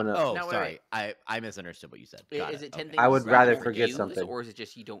 No, I'm gonna- Oh, no, wait, sorry. wait. I misunderstood what you said. Got Is it 10 Okay. things? I would you rather don't forget use, something. or is it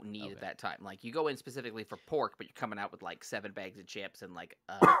just you don't need Okay. at that time? Like you go in specifically for pork, but you're coming out with like 7 bags of chips and like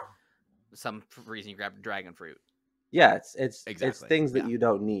some reason you grabbed dragon fruit. Yeah, it's Exactly, things that yeah. you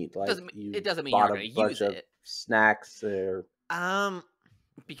don't need. Like Doesn't you it doesn't mean you're bought not a going to bunch use of it snacks or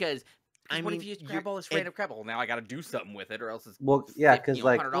because I what if mean, you just you're- grab all this it- random crap? Well, now I got to do something with it, or else it's well, yeah, because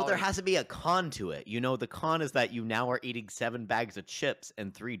like well, there $100. has to be a con to it. You know, the con is that you now are eating 7 bags of chips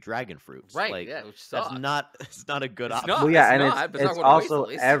and 3 dragon fruits. right. Like, Yeah, which sucks. that's not. It's not a good It's option. not. well, yeah, and not, but it's not it's going to waste also at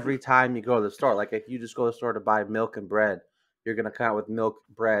least. every time you go to the store. Like if you just go to the store to buy milk and bread, you're gonna come out with milk,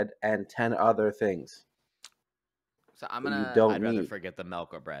 bread, and 10 other things. So I'm that you gonna don't I'd rather need. forget the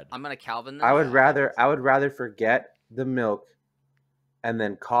milk or bread. I'm gonna Calvin. I would this. rather forget the milk, and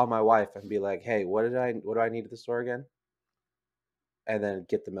then call my wife and be like, "Hey, what do I need at the store again?" And then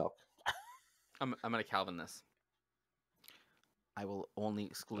get the milk. I'm gonna Calvin this. I will only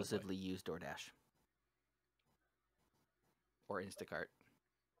exclusively use DoorDash or Instacart.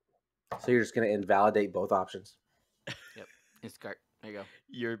 So you're just gonna invalidate both options. Instacart. There you go.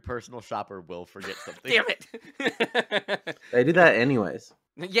 Your personal shopper will forget something. Damn it! They do that anyways.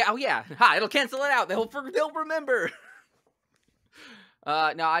 Yeah, oh yeah. Ha, it'll cancel it out. They'll remember.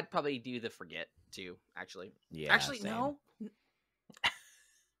 No, I'd probably do the forget too, actually. Yeah. Actually, same. no.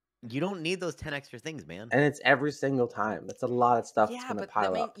 You don't need those 10 extra things, man. And it's every single time. That's a lot of stuff that's Yeah, going to but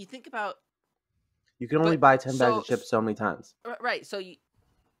pile up. you think about You can only but buy 10 bags so- of chips so many times. right, so you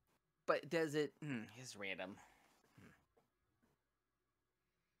but does it it's random.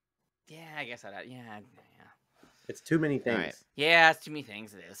 Yeah, I guess yeah. It's too many things. right. Yeah, it's too many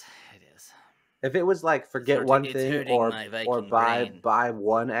things. It is. If it was like forget hurting- one it's thing hurting or my Viking buy brain.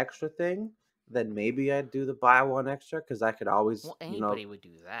 one extra thing, then maybe I'd do the buy one extra because I could always Well, anybody would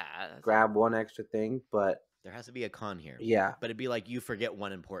do that. That's grab one extra thing. But There has to be a con here. yeah, But it'd be like you forget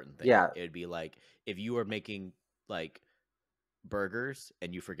one important thing. Yeah. It'd be like if you were making like burgers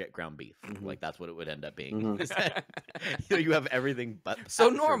and you forget ground beef. Mhm. Like that's what it would end up being. Mhm. Is that- you have everything but so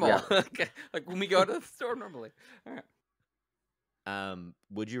for normal. ground beef. Okay, like when we go to the store normally. All right.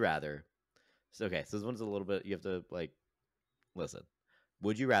 Would you rather? So this one's a little bit. You have to like listen.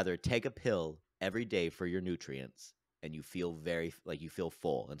 Would you rather take a pill every day for your nutrients and you feel you feel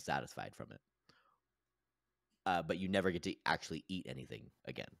full and satisfied from it, but you never get to actually eat anything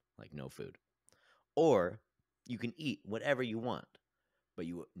again, like no food, or you can eat whatever you want, but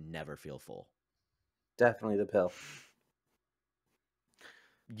you never feel full. definitely the pill.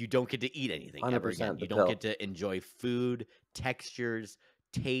 You don't get to eat anything ever 100% again. the You don't pill. get to enjoy food, textures,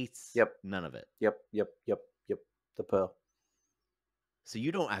 tastes. Yep. None of it. Yep. The pill. So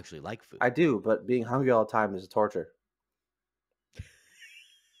you don't actually like food. I do, but being hungry all the time is a torture.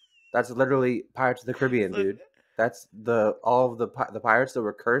 That's literally Pirates of the Caribbean, dude. That's all of the pirates that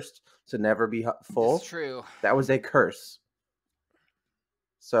were cursed to never be full. It's true. That was a curse.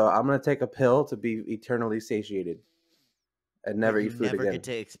 So I'm gonna take a pill to be eternally satiated and never you eat food never again. get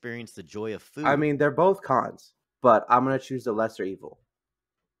to experience the joy of food. I mean, they're both cons, but I'm gonna choose the lesser evil.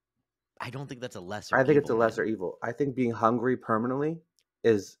 I don't think that's a lesser. I think it's a evil, man. lesser evil. I think being hungry permanently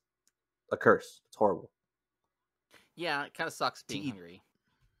is a curse. It's horrible. Yeah, it kind of sucks being eat- hungry.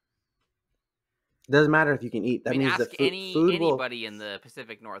 It doesn't matter if you can eat. That I mean, means ask that food will. anybody in the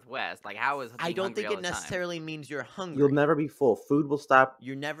Pacific Northwest. Like, how is I being don't hungry think all it the time? necessarily means you're hungry. You'll never be full. Food will stop.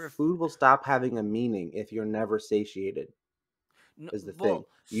 You're never. Food will stop having a meaning if you're never satiated. No, Is the well, thing.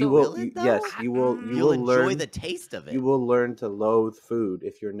 so You will. Will it, Yes, though? you will. You You'll will enjoy learn the taste of it. You will learn to loathe food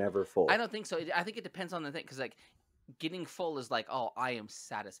if you're never full. I don't think so. I think it depends on the thing, because like getting full is like, oh, I am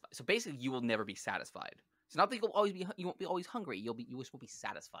satisfied. So basically, you will never be satisfied. It's not that you won't be always hungry. You just won't be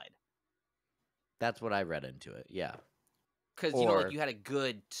satisfied. That's what I read into it. Yeah. Because like you had a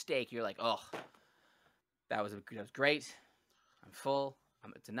good steak, you're like, oh, that was great. I'm full.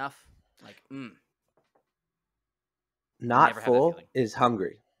 It's enough. Like, Not never have that full feeling. is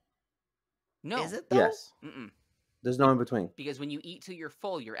hungry. no. Is it though? Yes. Mm-mm. There's no in between. Because when you eat till you're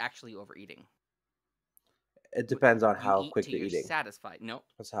full, you're actually overeating. It depends on You how eat quick till you're eating. satisfied. Nope.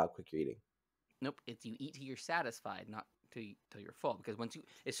 That's how quick you're eating. Nope. It's you eat till you're satisfied, not till you're full. Because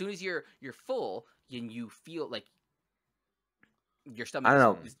as soon as you're full, you feel like your stomach I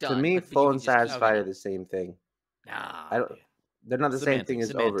don't know. is To done. me, but then you full can and just keep satisfied are eating. the same thing. Nah. I don't. dude. They're not the same thing as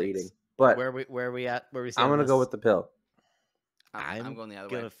Semantics. overeating. But Where are we at? Where are we? I'm gonna go with the pill. I'm going the other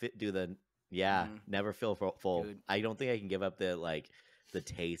gonna way. do the never feel full. Dude. I don't think I can give up the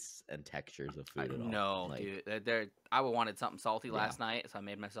tastes and textures of food at all. No, Like, dude. I wanted something salty Yeah. last night, so I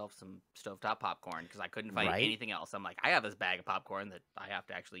made myself some stovetop popcorn because I couldn't find Right? anything else. I'm like, I have this bag of popcorn that I have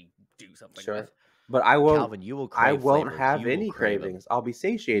to actually do something Sure. with. But I won't. Calvin, you will. Crave I won't flavors. have You will any crave 'em. cravings. I'll be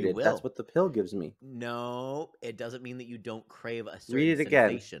satiated. That's will. what the pill gives me. No, it doesn't mean that you don't crave a certain Read it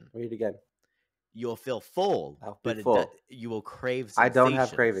again. sensation. Read it again. You'll feel full, I'll be but full. you will crave. I don't have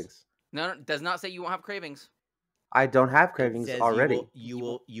sensations. cravings. No, it does not say you won't have cravings. I don't have It cravings says already. You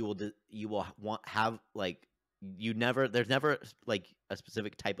will want have like you never. There's never like a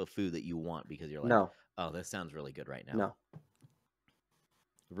specific type of food that you want because you're like, No. oh, this sounds really good right now. No.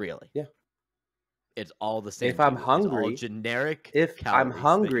 Really? Yeah. It's all the same. If I'm to you. It's all hungry- generic. If I'm calories that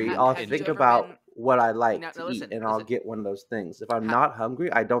hungry, you I'll Have you think ever about been- what I like Now, to listen, eat, and I'll listen. get one of those things. If I'm Ha- not hungry,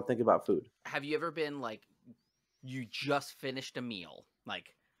 I don't think about food. Have you ever been like, you just finished a meal,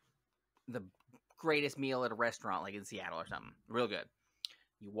 like the greatest meal at a restaurant, like in Seattle or something, real good.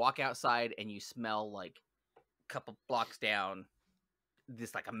 You walk outside and you smell like a couple blocks down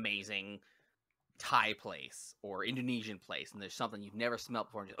this like amazing Thai place or Indonesian place, and there's something you've never smelled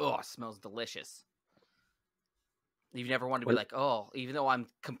before, and just, oh, it smells delicious. You've never wanted to be When- like, oh, even though I'm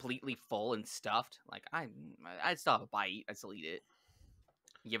completely full and stuffed, like I'd still have a bite, I'd still eat it.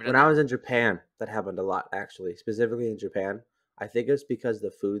 You ever done When I that? was in Japan, that happened a lot, actually. Specifically in Japan, I think it's because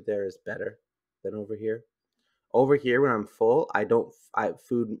the food there is better than over here. Over here, when I'm full,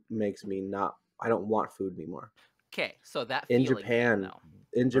 food makes me not. I don't want food anymore. Okay, so that In feeling Japan, then,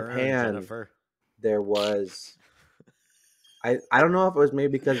 though. in Burn, Japan, Jennifer. there was. I don't know if it was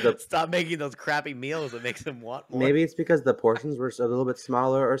maybe because Stop making those crappy meals. It makes them want more. maybe it's because the portions were a little bit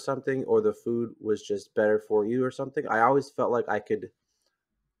smaller or something, or the food was just better for you or something. I always felt like I could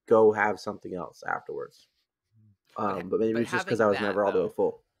go have something else afterwards. But maybe it's just because I was having never that, all the way though,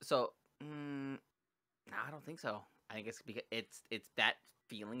 full. So, no, I don't think so. I think it's because it's that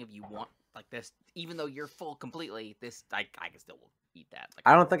feeling of you want like this, even though you're full completely. This I can still eat that.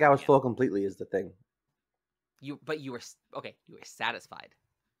 Like, I don't think I was yeah. full completely. Is the thing. But you were okay. You were satisfied.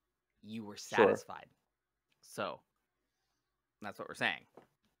 You were Sure. satisfied. So that's what we're saying.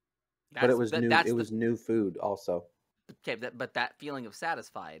 But it was new. It was new food also. Okay, but that feeling of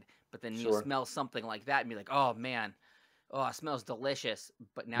satisfied. But then you Sure. smell something like that and be like, oh man, oh, it smells delicious.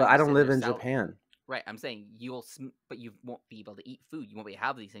 But now. But you I don't sit live there in Japan. Right, I'm saying but you won't be able to eat food. You won't be able to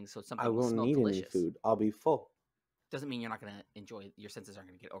have these things, so something I will won't smell need delicious. any food. I'll be full. Doesn't mean you're not going to enjoy. Your senses aren't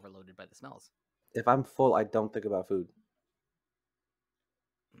going to get overloaded by the smells. If I'm full, I don't think about food.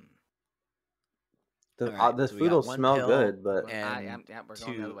 The so we food got will one smell pill good, but and we're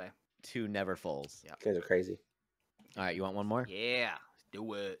going the other way. two never fulls. Yeah. you guys are crazy. All right, you want one more? Yeah,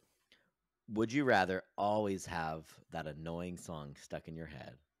 do it. Would you rather always have that annoying song stuck in your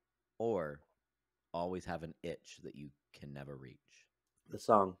head, or always have an itch that you can never reach? The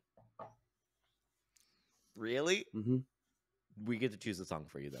song. Really? Mm-hmm. We get to choose a song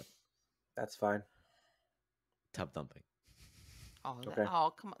for you, though. That's fine. Tub Thumping. Oh, Okay.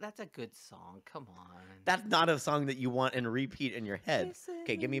 oh, come on. That's a good song. Come on. That's not a song that you want and repeat in your head.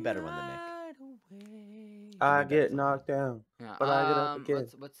 Okay, give me a better one than Nick. I better get song. knocked down, Yeah, but I get up again.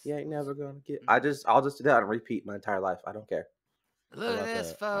 what's You ain't never gonna get. I'll just do that and repeat my entire life. I don't care. Look at about this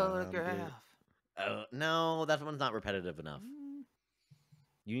the, photograph. No, that one's not repetitive enough.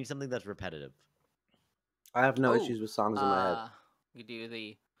 You need something that's repetitive. I have no issues with songs in my head. You do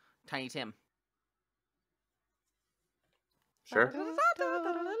the Tiny Tim. Sure.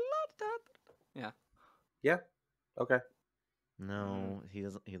 Yeah. Yeah. Okay. No, he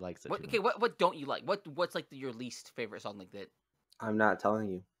doesn't. He likes it. What? too Okay. much. What don't you like? What's like your least favorite song like that? I'm not telling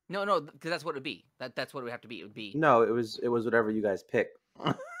you. No, because that's what it'd be. That's what it would have to be. It would be. No, it was whatever you guys pick.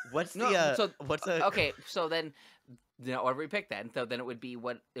 What's No, the? so what's the? okay? So then, whatever we pick that, and so then it would be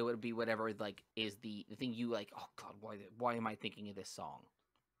whatever like is the thing you like. Oh God, why am I thinking of this song?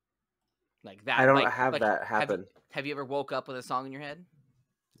 Like that. I don't like, have like, that happen. Have you ever woke up with a song in your head?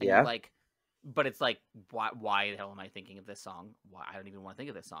 And Yeah. you're like, but it's like, why the hell am I thinking of this song? Why I don't even want to think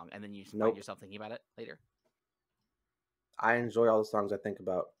of this song, and then you Nope. find yourself thinking about it later. I enjoy all the songs I think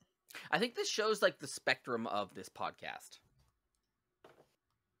about. I think this shows like the spectrum of this podcast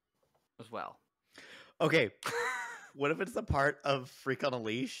as well. Okay. What if it's a part of Freak on a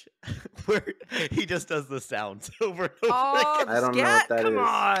Leash where he just does the sounds over and over Oh, again? I don't know what that come is.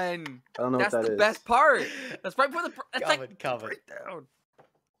 on! I don't know That's what that the is. best part. That's right before the. That's Calvin, like Calvin. breakdown.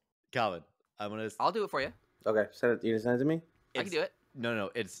 Calvin, I'm gonna. I'll do it for you. Okay, send it. You gonna send it to me? I can do it.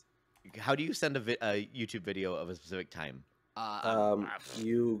 No. It's how do you send a YouTube video of a specific time?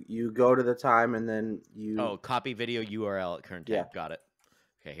 You go to the time and then you. Oh, copy video URL at current time. Yeah. Got it.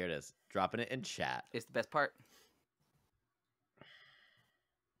 Okay, here it is. Dropping it in chat. It's the best part.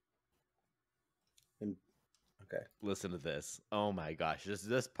 Okay. Listen to this. Oh my gosh, just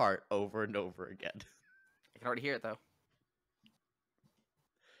this part over and over again. I can already hear it though.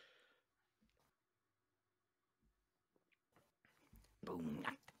 Boom.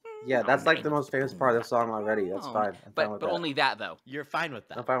 Yeah, that's like the most famous part of the song already. That's fine. I'm fine But with that. only that though. You're fine with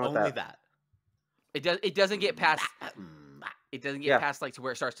that. I'm fine with Only that. It doesn't get past. It doesn't get Yeah. past like to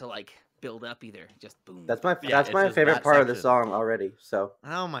where it starts to like build up either. Just boom. That's my Yeah, that's it's my just favorite that part of the section. song already. So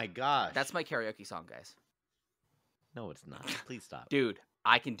Oh my gosh. That's my karaoke song, guys. No, it's not. Please stop. Dude,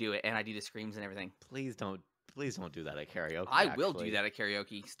 I can do it, and I do the screams and everything. Please don't do that at karaoke. I will actually. do that at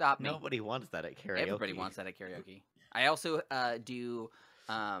karaoke. Stop me. Nobody wants that at karaoke. Everybody wants that at karaoke. I also do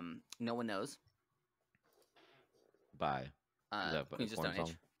No One Knows. By Is that a Queens of porn Stone Age.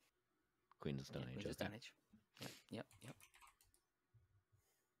 song? Queens of Stone Age. Queens of okay. Stone Age. Yep.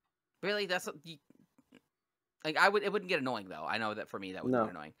 Really, that's like it wouldn't get annoying though. I know that for me that would No.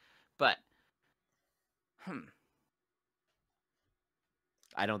 get annoying, but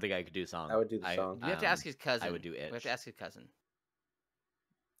I don't think I could do song. I would do the song. we have to ask his cousin. I would do We have itch. to ask his cousin.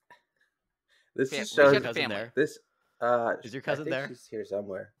 this Yeah, just we Is shows your have cousin family. there? this. Is your I cousin think there? She's here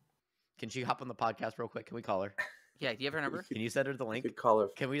somewhere. Can she hop on the podcast real quick? Can we call her? Yeah, do you have her number? Can you send her the You link? could call her.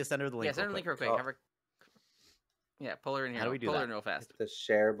 Can we just send her the link? Yeah, send her the link real quick. Oh. Have her. Yeah, pull her in here. How do we do pull her that? in real fast. Hit the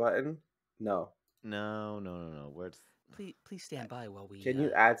share button. No. No. Where's Please stand by while we. Can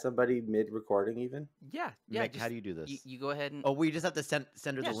you add somebody mid-recording even? Yeah. Mick, how do you do this? You go ahead and. Oh, we just have to send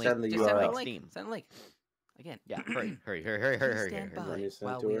her Yeah, the send link. the Just send URL. the link. Steam. Send the link. Again. Yeah, hurry. Please stand Want by me to send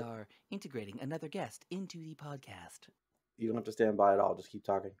it while to we her? are integrating another guest into the podcast. You don't have to stand by at all. Just keep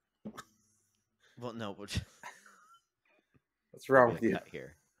talking. Well, no, What's wrong with there'll be you? a cut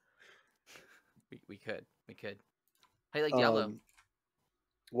here. We could. How do you like Diablo?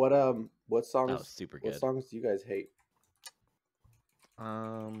 What songs? That was super What good. songs do you guys hate?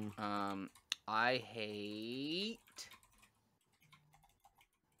 I hate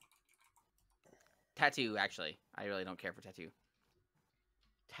Tattoo. Actually, I really don't care for Tattoo.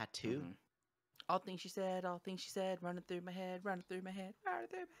 Tattoo. Mhm. All things she said, running through my head.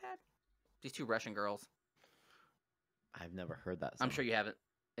 These two Russian girls. I've never heard that song. I'm sure you haven't.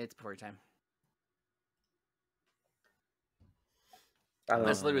 It's before your time. I don't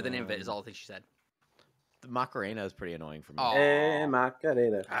That's know. literally the name of it. Is all things she said. The Macarena is pretty annoying for me. Oh. Hey,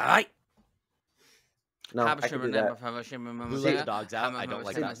 Macarena. All right. No, I can do that. Who let the dogs out? I don't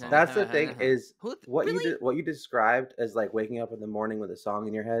like that song. That's the thing is what really? what you described as like waking up in the morning with a song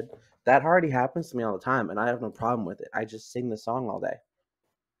in your head. That already happens to me all the time, and I have no problem with it. I just sing the song all day.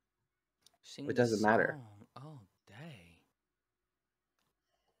 Sing It the doesn't matter. song all day.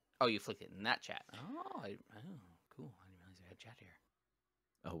 Oh, you flicked it in that chat. Oh, cool. I didn't realize we had chat here.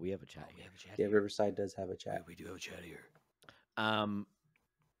 Oh, we have a chat We here. have a chat Yeah, here. Riverside does have a chat. We do have a chat here.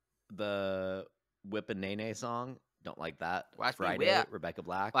 The Whip and Nene song, don't like that. Watch Me Friday, Whip. Rebecca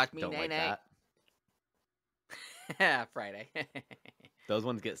Black, Watch Me don't like Nene. that. Friday. Those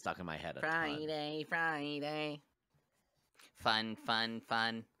ones get stuck in my head a ton. Friday. Fun.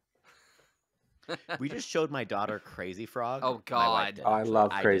 We just showed my daughter Crazy Frog. Oh, My wife God. did, Oh, I actually.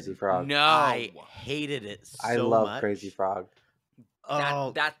 love I Crazy didn't. Frog. No. I hated it so I love much. Crazy Frog.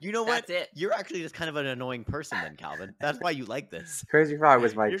 Oh, you know what? That's it. You're actually just kind of an annoying person then, Calvin. That's why you like this. Crazy Frog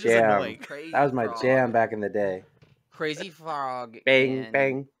was my You're just jam. annoying. Crazy That was my Frog. jam back in the day. Crazy Frog. Bang, and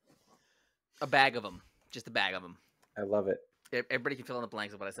bang. A bag of them. Just a bag of them. I love it. Everybody can fill in the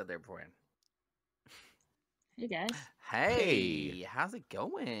blanks of what I said there beforehand. Hey guys, Hey, how's it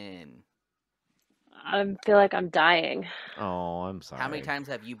going? I feel like I'm dying Oh, I'm sorry. How many times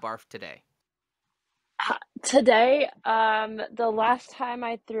have you barfed today? today. The last time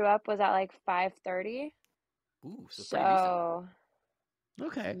I threw up was at like 5:30. Ooh, so pretty recent. So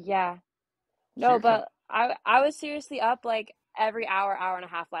Okay. yeah, So no, you're but I was seriously up like every hour and a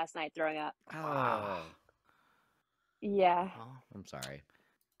half last night throwing up. Oh, Yeah, Oh, I'm sorry.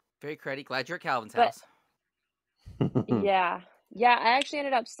 very cruddy. Glad you're at Calvin's But- house. yeah. I actually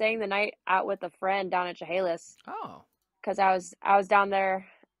ended up staying the night out with a friend down at Chehalis Oh. because I was down there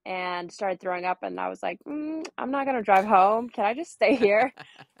and started throwing up, and I was like, I'm not gonna drive home. Can I just stay here?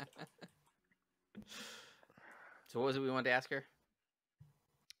 So what was it we wanted to ask her?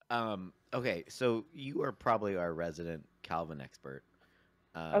 Okay, so you are probably our resident Calvin expert.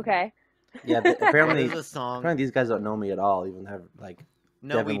 Okay. Yeah, Apparently, apparently, there's a song. apparently these guys don't know me at all. Even have like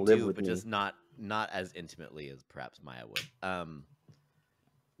No, we Devin lived do, with but me. just not as intimately as perhaps Maya would.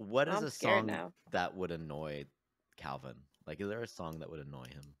 What is I'm a scared song now. that would annoy Calvin? Like, is there a song that would annoy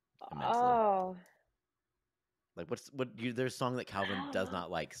him immensely? Oh. Like, there's a song that Calvin I don't does know.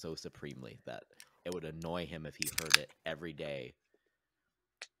 not like so supremely that it would annoy him if he heard it every day,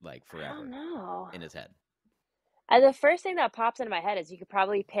 like I forever don't know. in his head. The first thing that pops into my head is you could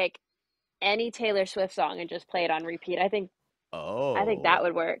probably pick any Taylor Swift song and just play it on repeat. I think that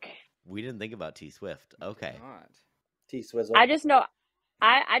would work. We didn't think about T Swift. Okay. God. T Swizzle. I just know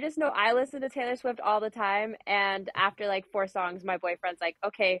I listen to Taylor Swift all the time, and after like 4 songs, my boyfriend's like,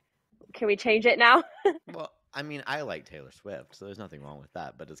 "Okay, can we change it now?" Well, I mean, I like Taylor Swift, so there's nothing wrong with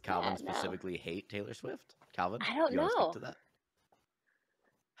that. But does Calvin Yeah, no. specifically hate Taylor Swift? Calvin, I don't you wanna know. speak to that?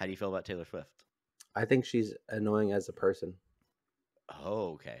 How do you feel about Taylor Swift? I think she's annoying as a person.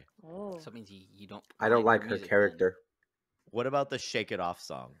 Oh, okay. Oh. So it means you don't. I don't like like her music, then. character. What about the "Shake It Off"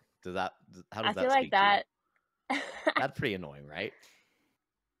 song? How does I that feel speak like to that you? That's pretty annoying, right?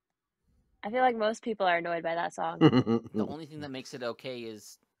 I feel like most people are annoyed by that song. The only thing that makes it okay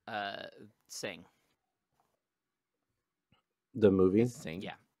is sing. The movie. Sing.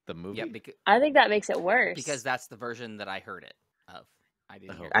 Yeah. The movie. Yeah, I think that makes it worse. because that's the version that I heard it of. I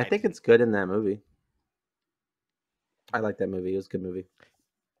didn't. Oh. Hear I think it's good in that movie. I like that movie. It was a good movie.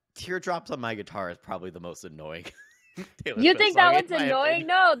 "Teardrops on My Guitar" is probably the most annoying. Taylor You Swift think song, that in one's my annoying? opinion.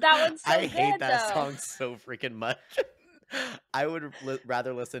 No, that one's so I good hate that though. song so freaking much. I would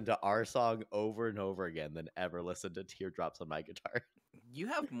rather listen to our song over and over again than ever listen to "Teardrops on My Guitar." You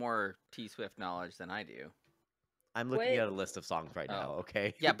have more T Swift knowledge than I do. I'm looking Wait. at a list of songs right now. Oh.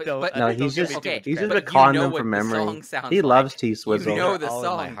 Okay. Yeah, but- Don't- but- No, don't he's give me just too okay, much he's credit. just but you recalling know them what from the memory. song sounds He like. loves T You Swizzle. know They're the all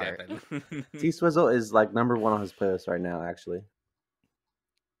in my song, heart. Devin. T Swizzle is like #1 on his playlist right now. Actually,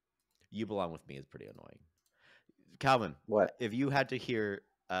 You Belong With Me is pretty annoying. Calvin, what? if you had to hear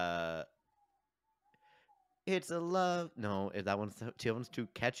It's a Love. No, that one's too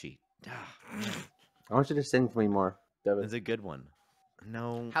catchy. I want you to sing for me more, Devin. It's a good one.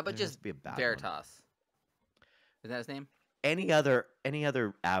 No. How about there has just to be a bad one. Veritas? Is that his name? Any other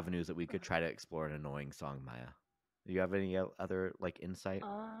avenues that we could try to explore an annoying song, Maya? Do you have any other like insight?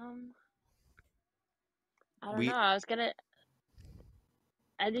 I don't know.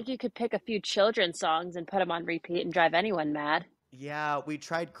 I think you could pick a few children's songs and put them on repeat and drive anyone mad. Yeah, we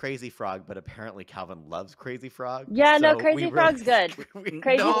tried Crazy Frog, but apparently Calvin loves Crazy Frog. Yeah, no, so we Crazy Frog's good.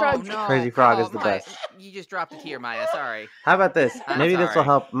 Crazy no, Frog's no. Crazy Frog oh, is the Maya, best. You just dropped a tear, Maya. Sorry. How about this? I'm Maybe this will sorry.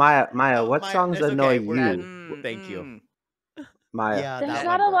 help. Maya, No, what Maya, songs it's annoy okay. We're you? good. Thank you. Maya. Yeah, There's that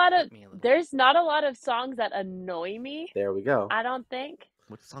not one a lot of Hit me a little. there's not a lot of songs that annoy me. There we go. I don't think.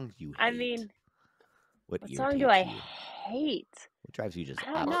 What songs do you hate? I mean, what what song do I irritates you? hate? What drives you just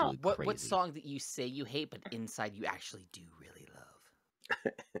I don't know. absolutely crazy? What song that you say you hate, but inside you actually do really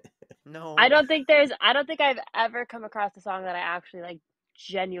love? No. I don't think I've ever come across a song that I actually like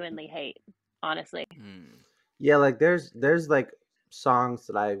genuinely hate, honestly. Yeah, like there's like songs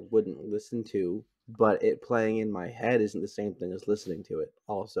that I wouldn't listen to, but it playing in my head isn't the same thing as listening to it.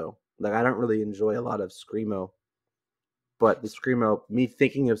 Also, like I don't really enjoy a lot of screamo, but the screamo, me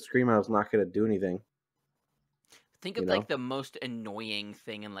thinking of screamo is not going to do anything. Think of like the most annoying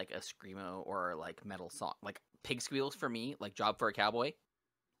thing in like a screamo or like metal song, like pig squeals for me, like "Job for a Cowboy."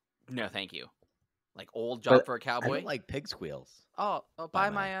 No, thank you. Like old "Job for a I Cowboy." don't like pig squeals. Oh, Bye, bye,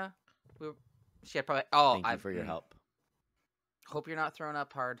 Maya. She had probably. Oh, Thank you for your help. Hope you're not throwing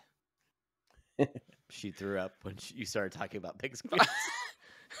up hard. She threw up when you started talking about pig squeals.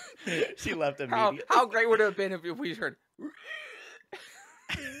 She left How, immediately. how great would it have been if we just heard?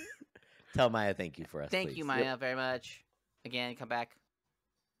 Tell Maya thank you for us. Thank please. you, Maya, very much. Again, come back.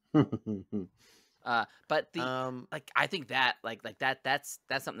 Yep. But the like, I think that that's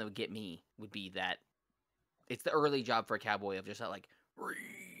something that would get me. Would be that it's the early "Job for a Cowboy" of just that, like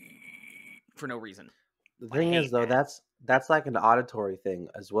for no reason. The I thing hate is, though, that. that's like an auditory thing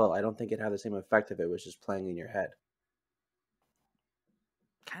as well. I don't think it'd have the same effect if it was just playing in your head.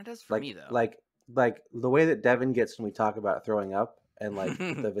 Kind of does for Like me though. like the way that Devin gets when we talk about throwing up and like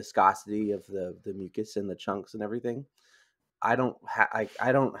the viscosity of the mucus and the chunks and everything. I don't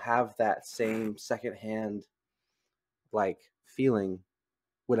have that same secondhand like feeling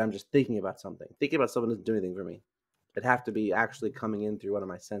when I'm just thinking about something. Thinking about something doesn't do anything for me. It'd have to be actually coming in through one of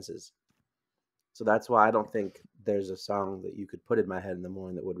my senses. So that's why I don't think there's a song that you could put in my head in the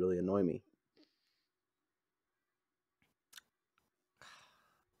morning that would really annoy me.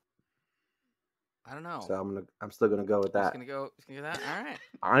 I don't know. So I'm still gonna go with Just that. gonna go with that. All right.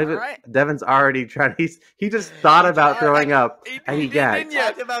 I don't even, All right. Devin's already trying. He just thought about throwing up and he You gagged.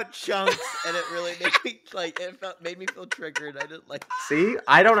 talked about chunks, and it really made me like made me feel triggered. I didn't like. See,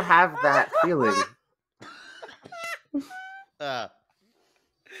 I don't have that feeling.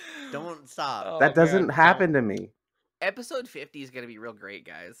 Don't stop. Oh, That doesn't man, happen to me. Episode 50 is gonna be real great,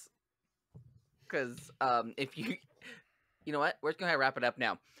 guys. Because if you know what, we're just gonna wrap it up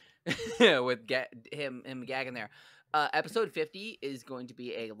now with him gagging there. Episode 50 is going to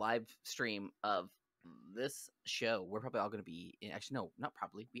be a live stream of this show. We're probably all going to be actually no, not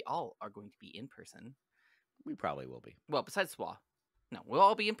probably. We all are going to be in person. We probably will be. Well, besides Swa. No, we'll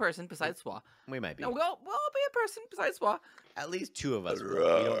all be in person besides Swa. We might be. No, we'll all be in person besides Swa. At least two of us will.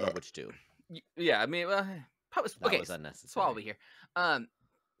 We don't know which two. Yeah, I mean, probably. That Okay, was Swa unnecessary. will be here.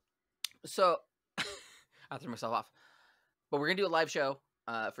 So I threw myself off. But we're gonna do a live show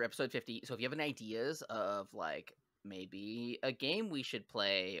for episode 50. So if you have any ideas of like maybe a game we should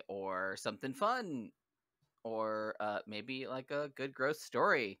play or something fun or maybe like a good gross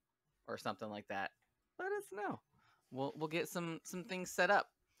story or something like that, let us know. We'll get some things set up.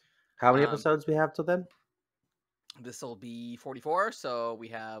 How many episodes we have till then? This will be 44, so we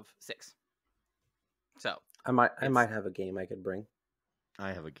have 6. So I might have a game I could bring.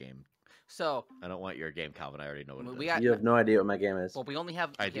 I have a game. So I don't want your game, Calvin. I already know what it is. we got. You have no idea what my game is. Well, we only have.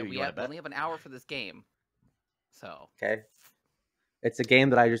 I do. We You wanna bet? only have an hour for this game. So Okay. It's a game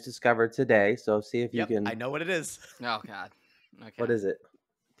that I just discovered today, so see if you Yep, can. I know what it is. oh god. Okay. What is it?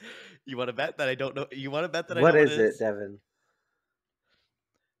 You want to bet that I don't know? You want to bet that I What know is what it, it is? Devin?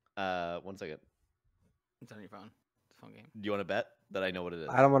 1 second. It's on your phone. It's a phone game. Do you want to bet that I know what it is?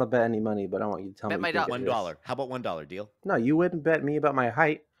 I don't want to bet any money, but I want you to tell Bet me. my you think dollar. it is. $1. How about $1 deal? No, you wouldn't bet me about my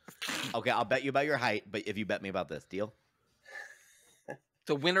height. Okay, I'll bet you about your height, but if you bet me about this, deal?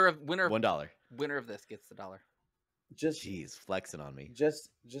 So winner of $1. winner of this gets the $1. Just Jeez, flexing on me. just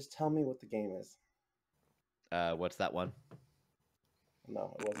tell me what the game is. What's that one?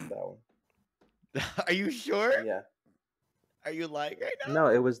 No, it wasn't that one. Are you sure? Yeah. Are you lying right now? No,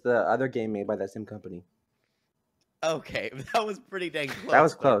 it was the other game made by that same company. Okay, that was pretty dang close. That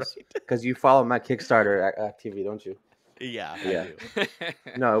was though, close because you follow my Kickstarter activity, don't you? right? Yeah, Yeah. I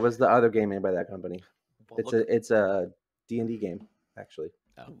do. No, it was the other game made by that company. Well, It's a D&D game actually.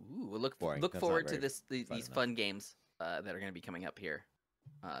 Oh. Ooh, look Boring. look That's not forward to very these enough. fun games that are going to be coming up here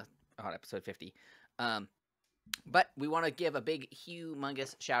on episode 50. But we want to give a big,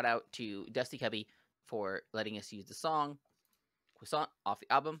 humongous shout out to Dusty Cubby for letting us use the song Croissant off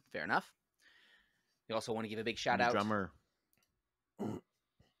the album. Fair enough. We also want to give a big shout New out. drummer.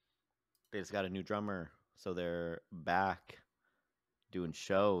 They just got a new drummer, so they're back doing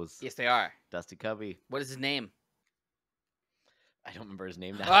shows. Yes, they are. Dusty Cubby. What is his name? I don't remember his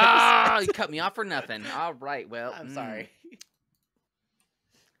name now. Ah, you cut me off for nothing. All right, well, I'm sorry.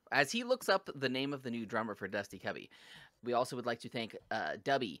 As he looks up the name of the new drummer for Dusty Cubby, we also would like to thank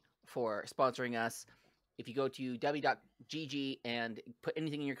Dubby for sponsoring us. If you go to dubby.gg and put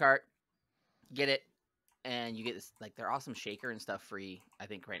anything in your cart, get it, and you get this, like, their awesome shaker and stuff free, I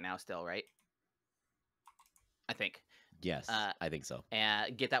think, right now still, right? I think. Yes, I think so.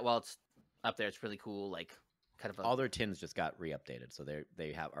 And get that while it's up there. It's really cool, like, kind of a... All their tins just got re-updated, so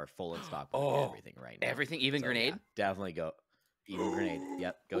they are full in stock. With everything right now. Everything, even So, Grenade? yeah, definitely go. Even Grenade.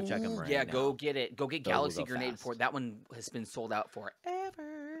 Yep, go check them right Yeah, now. go get it. Go get Those will Galaxy go Grenade fast. for that one has been sold out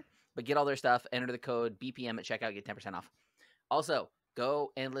forever. But get all their stuff. Enter the code BPM at checkout. Get 10% off. Also,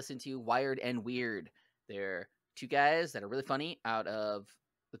 go and listen to Wired and Weird. They're two guys that are really funny out of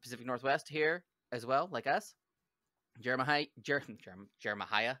the Pacific Northwest here as well, like us. Jeremiah.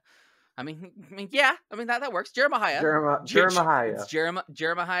 I mean, yeah. I mean that works. Jeremiah. Jeremiah. It's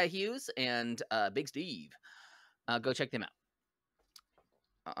Jeremiah Hughes and Big Steve. Go check them out.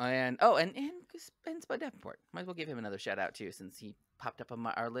 And Spud Davenport. Might as well give him another shout out too, since he popped up on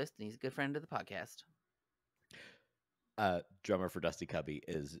our list and he's a good friend of the podcast. Drummer for Dusty Cubby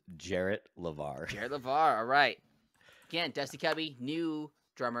is Jarrett LeVar. Jared LeVar. All right. Again, Dusty Cubby, new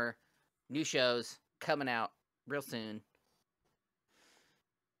drummer, new shows coming out real soon.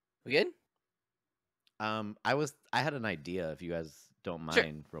 We good? I had an idea, if you guys don't mind,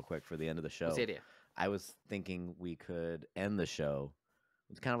 Sure. real quick, for the end of the show. What's the idea? I was thinking we could end the show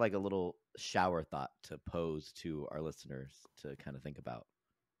with kind of like a little shower thought to pose to our listeners to kind of think about.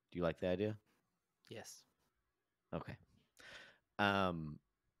 Do you like the idea? Yes. Okay.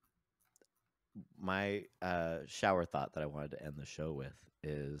 My shower thought that I wanted to end the show with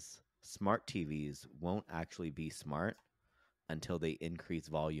is smart TVs won't actually be smart until they increase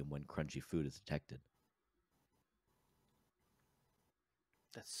volume when crunchy food is detected.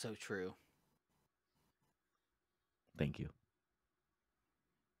 That's so true. Thank you.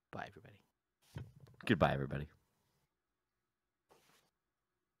 Bye, everybody. Goodbye, everybody.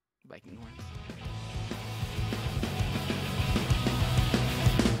 Viking horns.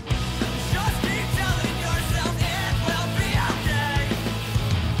 Just keep telling yourself it will be okay.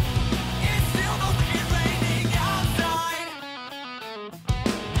 It's still the wicked raining outside.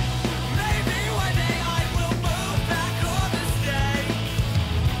 Maybe one day I will move back home to stay.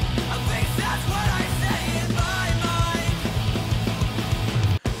 At least that's what I say in my mind.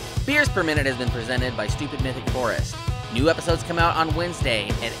 Beers Per Minute has been presented by Stupid Mythic Forest. New episodes come out on Wednesday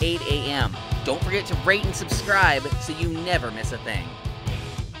at 8 a.m. Don't forget to rate and subscribe so you never miss a thing. 'Cause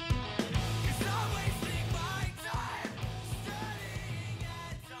I'm wasting my time studying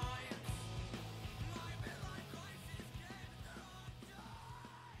at times. My midlife crisis gets no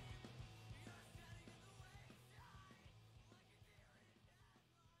time.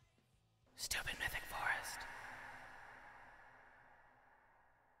 Stupid